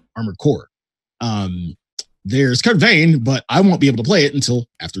Mission, Armored Core. There's Code Vein, but I won't be able to play it until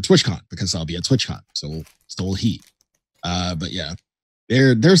after TwitchCon because I'll be at TwitchCon. So still heat. But yeah,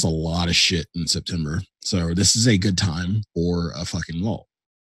 there's a lot of shit in September. So this is a good time for a fucking lull.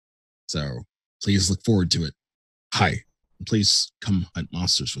 So please look forward to it. Hi. Please come hunt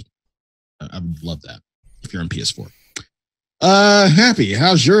monsters with me. I would love that if you're on PS4. Happy,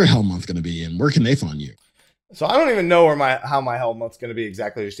 how's your Hell Month going to be and where can they find you? So I don't even know how my Hell Month's going to be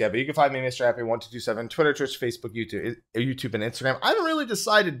exactly just yet, but you can find me Mr. Happy 1227, Twitter, Twitch, Facebook, YouTube, and Instagram. I haven't really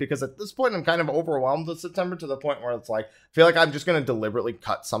decided because at this point I'm kind of overwhelmed with September to the point where it's like, I feel like I'm just going to deliberately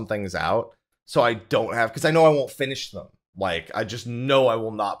cut some things out so I don't have, because I know I won't finish them. Like, I just know I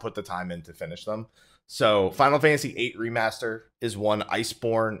will not put the time in to finish them. So Final Fantasy VIII Remaster is one,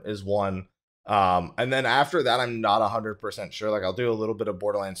 Iceborne is one. And then after that, I'm not 100% sure. Like, I'll do a little bit of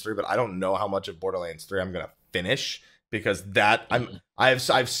Borderlands 3, but I don't know how much of Borderlands 3 I'm going to finish because I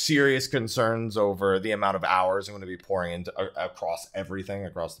have serious concerns over the amount of hours I'm going to be pouring into across everything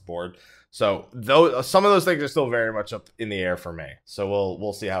across the board. So some of those things are still very much up in the air for me. So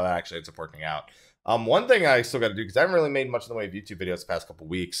we'll see how that actually ends up working out. One thing I still got to do, because I haven't really made much in the way of YouTube videos the past couple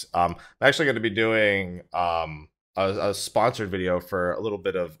weeks. I'm actually going to be doing a sponsored video for a little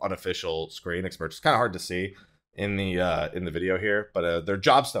bit of unofficial Square Enix merch. It's kind of hard to see in the video here, but they're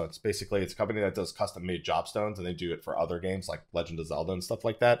job stones. Basically, it's a company that does custom made job stones, and they do it for other games like Legend of Zelda and stuff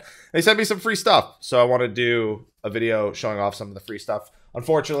like that. They sent me some free stuff, so I want to do a video showing off some of the free stuff.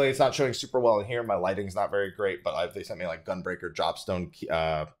 Unfortunately, it's not showing super well in here. My lighting's not very great, but they sent me like Gunbreaker Jobstone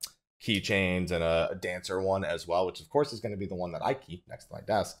keychains and a dancer one as well, which of course is going to be the one that I keep next to my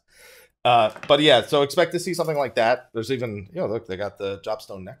desk. But yeah, so expect to see something like that. There's even, look, they got the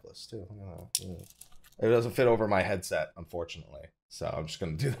Dropstone necklace too. It doesn't fit over my headset, unfortunately. So I'm just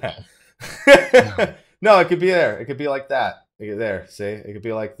going to do that. No, it could be there. It could be like that. There, see? It could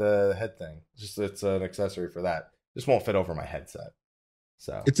be like the head thing. It's an accessory for that. Just won't fit over my headset.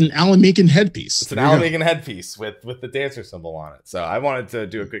 So it's an Alamican headpiece. It's an Alamican headpiece with the dancer symbol on it. So I wanted to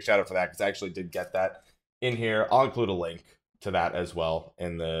do a quick shout out for that because I actually did get that in here. I'll include a link to that as well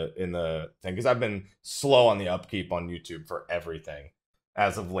in the thing because I've been slow on the upkeep on YouTube for everything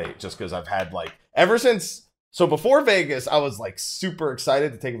as of late, just because I've had like ever since. So before Vegas, I was like super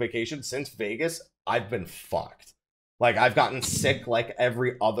excited to take a vacation. Since Vegas, I've been fucked. Like I've gotten sick like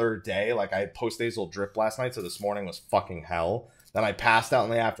every other day. Like I had post-nasal drip last night, so this morning was fucking hell. Then I passed out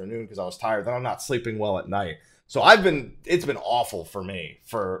in the afternoon because I was tired. Then I'm not sleeping well at night. So it's been awful for me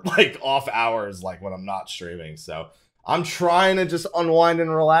for like off hours, like when I'm not streaming. So I'm trying to just unwind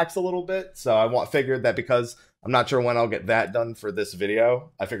and relax a little bit. So I figured that because I'm not sure when I'll get that done for this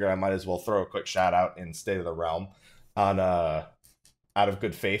video, I figured I might as well throw a quick shout out in State of the Realm on Out of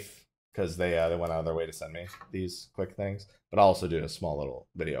Good Faith because they went out of their way to send me these quick things. But I'll also do a small little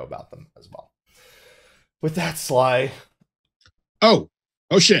video about them as well. With that, Sly. Oh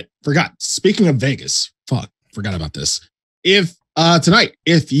shit. Forgot. Speaking of Vegas, forgot about this. If tonight,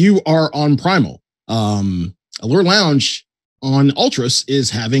 if you are on Primal, Allure Lounge on Ultras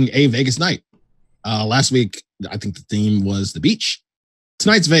is having a Vegas night. Last week, I think the theme was the beach.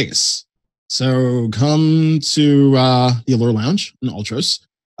 Tonight's Vegas. So come to the Allure Lounge on Ultras.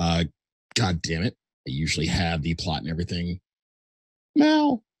 God damn it. I usually have the plot and everything.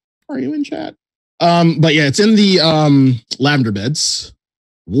 Mal, are you in chat? But yeah, it's in the Lavender Beds.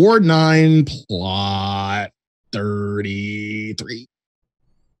 Ward 9, plot 33,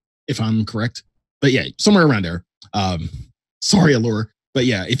 if I'm correct. But yeah, somewhere around there. Sorry, Allure. But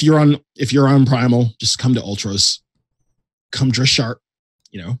yeah, if you're on Primal, just come to Ultras. Come dress sharp,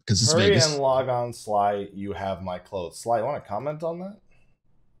 because it's Vegas. Hurry and log on, Sly. You have my clothes. Sly, you want to comment on that?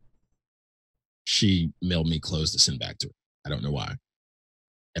 She mailed me clothes to send back to her. I don't know why.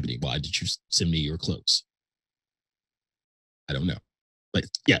 Ebony, why did you send me your clothes? I don't know. But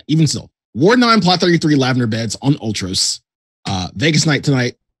yeah, even still. Ward 9, plot 33, Lavender Beds on Ultras. Vegas night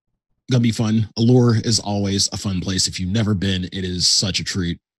tonight. Gonna be fun. Allure is always a fun place. If you've never been, it is such a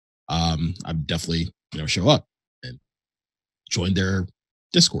treat. I'd definitely, show up and join their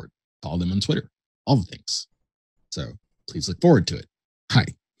Discord. Follow them on Twitter. All the things. So please look forward to it. Hi.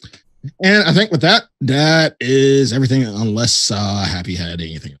 And I think with that is everything unless Happy had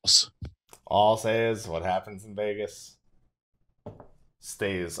anything else. All I'll say is what happens in Vegas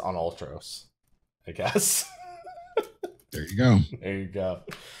stays on Ultros, I guess. There you go. There you go.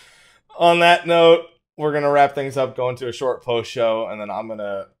 On that note, we're going to wrap things up, go into a short post show, and then I'm going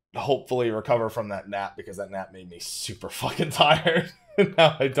to hopefully recover from that nap because that nap made me super fucking tired.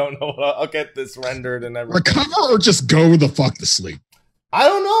 Now I don't know what I'll get this rendered and everything. Recover or just go the fuck to sleep? I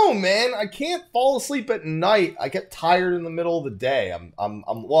don't know, man. I can't fall asleep at night. I get tired in the middle of the day.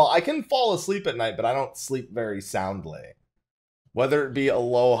 Well, I can fall asleep at night, but I don't sleep very soundly. Whether it be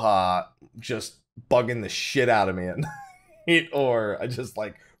Aloha just bugging the shit out of me at night, or I just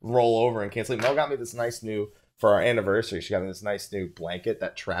like roll over and can't sleep. Mel got me this nice new, for our anniversary, she got me this nice new blanket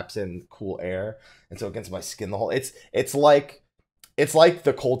that traps in cool air, and so it gets my skin the whole. It's like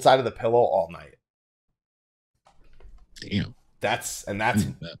the cold side of the pillow all night. Damn. That's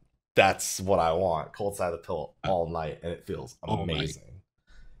what I want. Cold side of the pillow all night, and it feels amazing.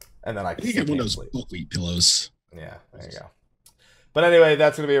 And then I can get one of those buckwheat pillows. Yeah, there you go. But anyway,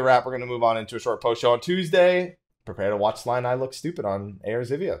 that's going to be a wrap. We're going to move on into a short post show on Tuesday. Prepare to watch Sly and I look stupid on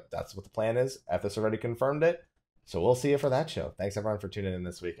Zivia. That's what the plan is. Ethos already confirmed it. So we'll see you for that show. Thanks everyone for tuning in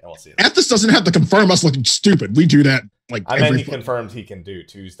this week, and we'll see you. Ethos doesn't have to confirm us looking stupid. We do that like I meant he confirmed he can do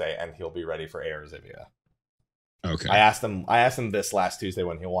Tuesday, and he'll be ready for Zivia. Okay. I asked him this last Tuesday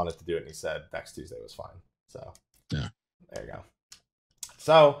when he wanted to do it, and he said next Tuesday was fine. So yeah, there you go.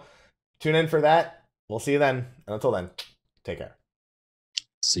 So tune in for that. We'll see you then. And until then, take care.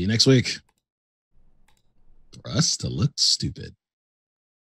 See you next week. For us to look stupid.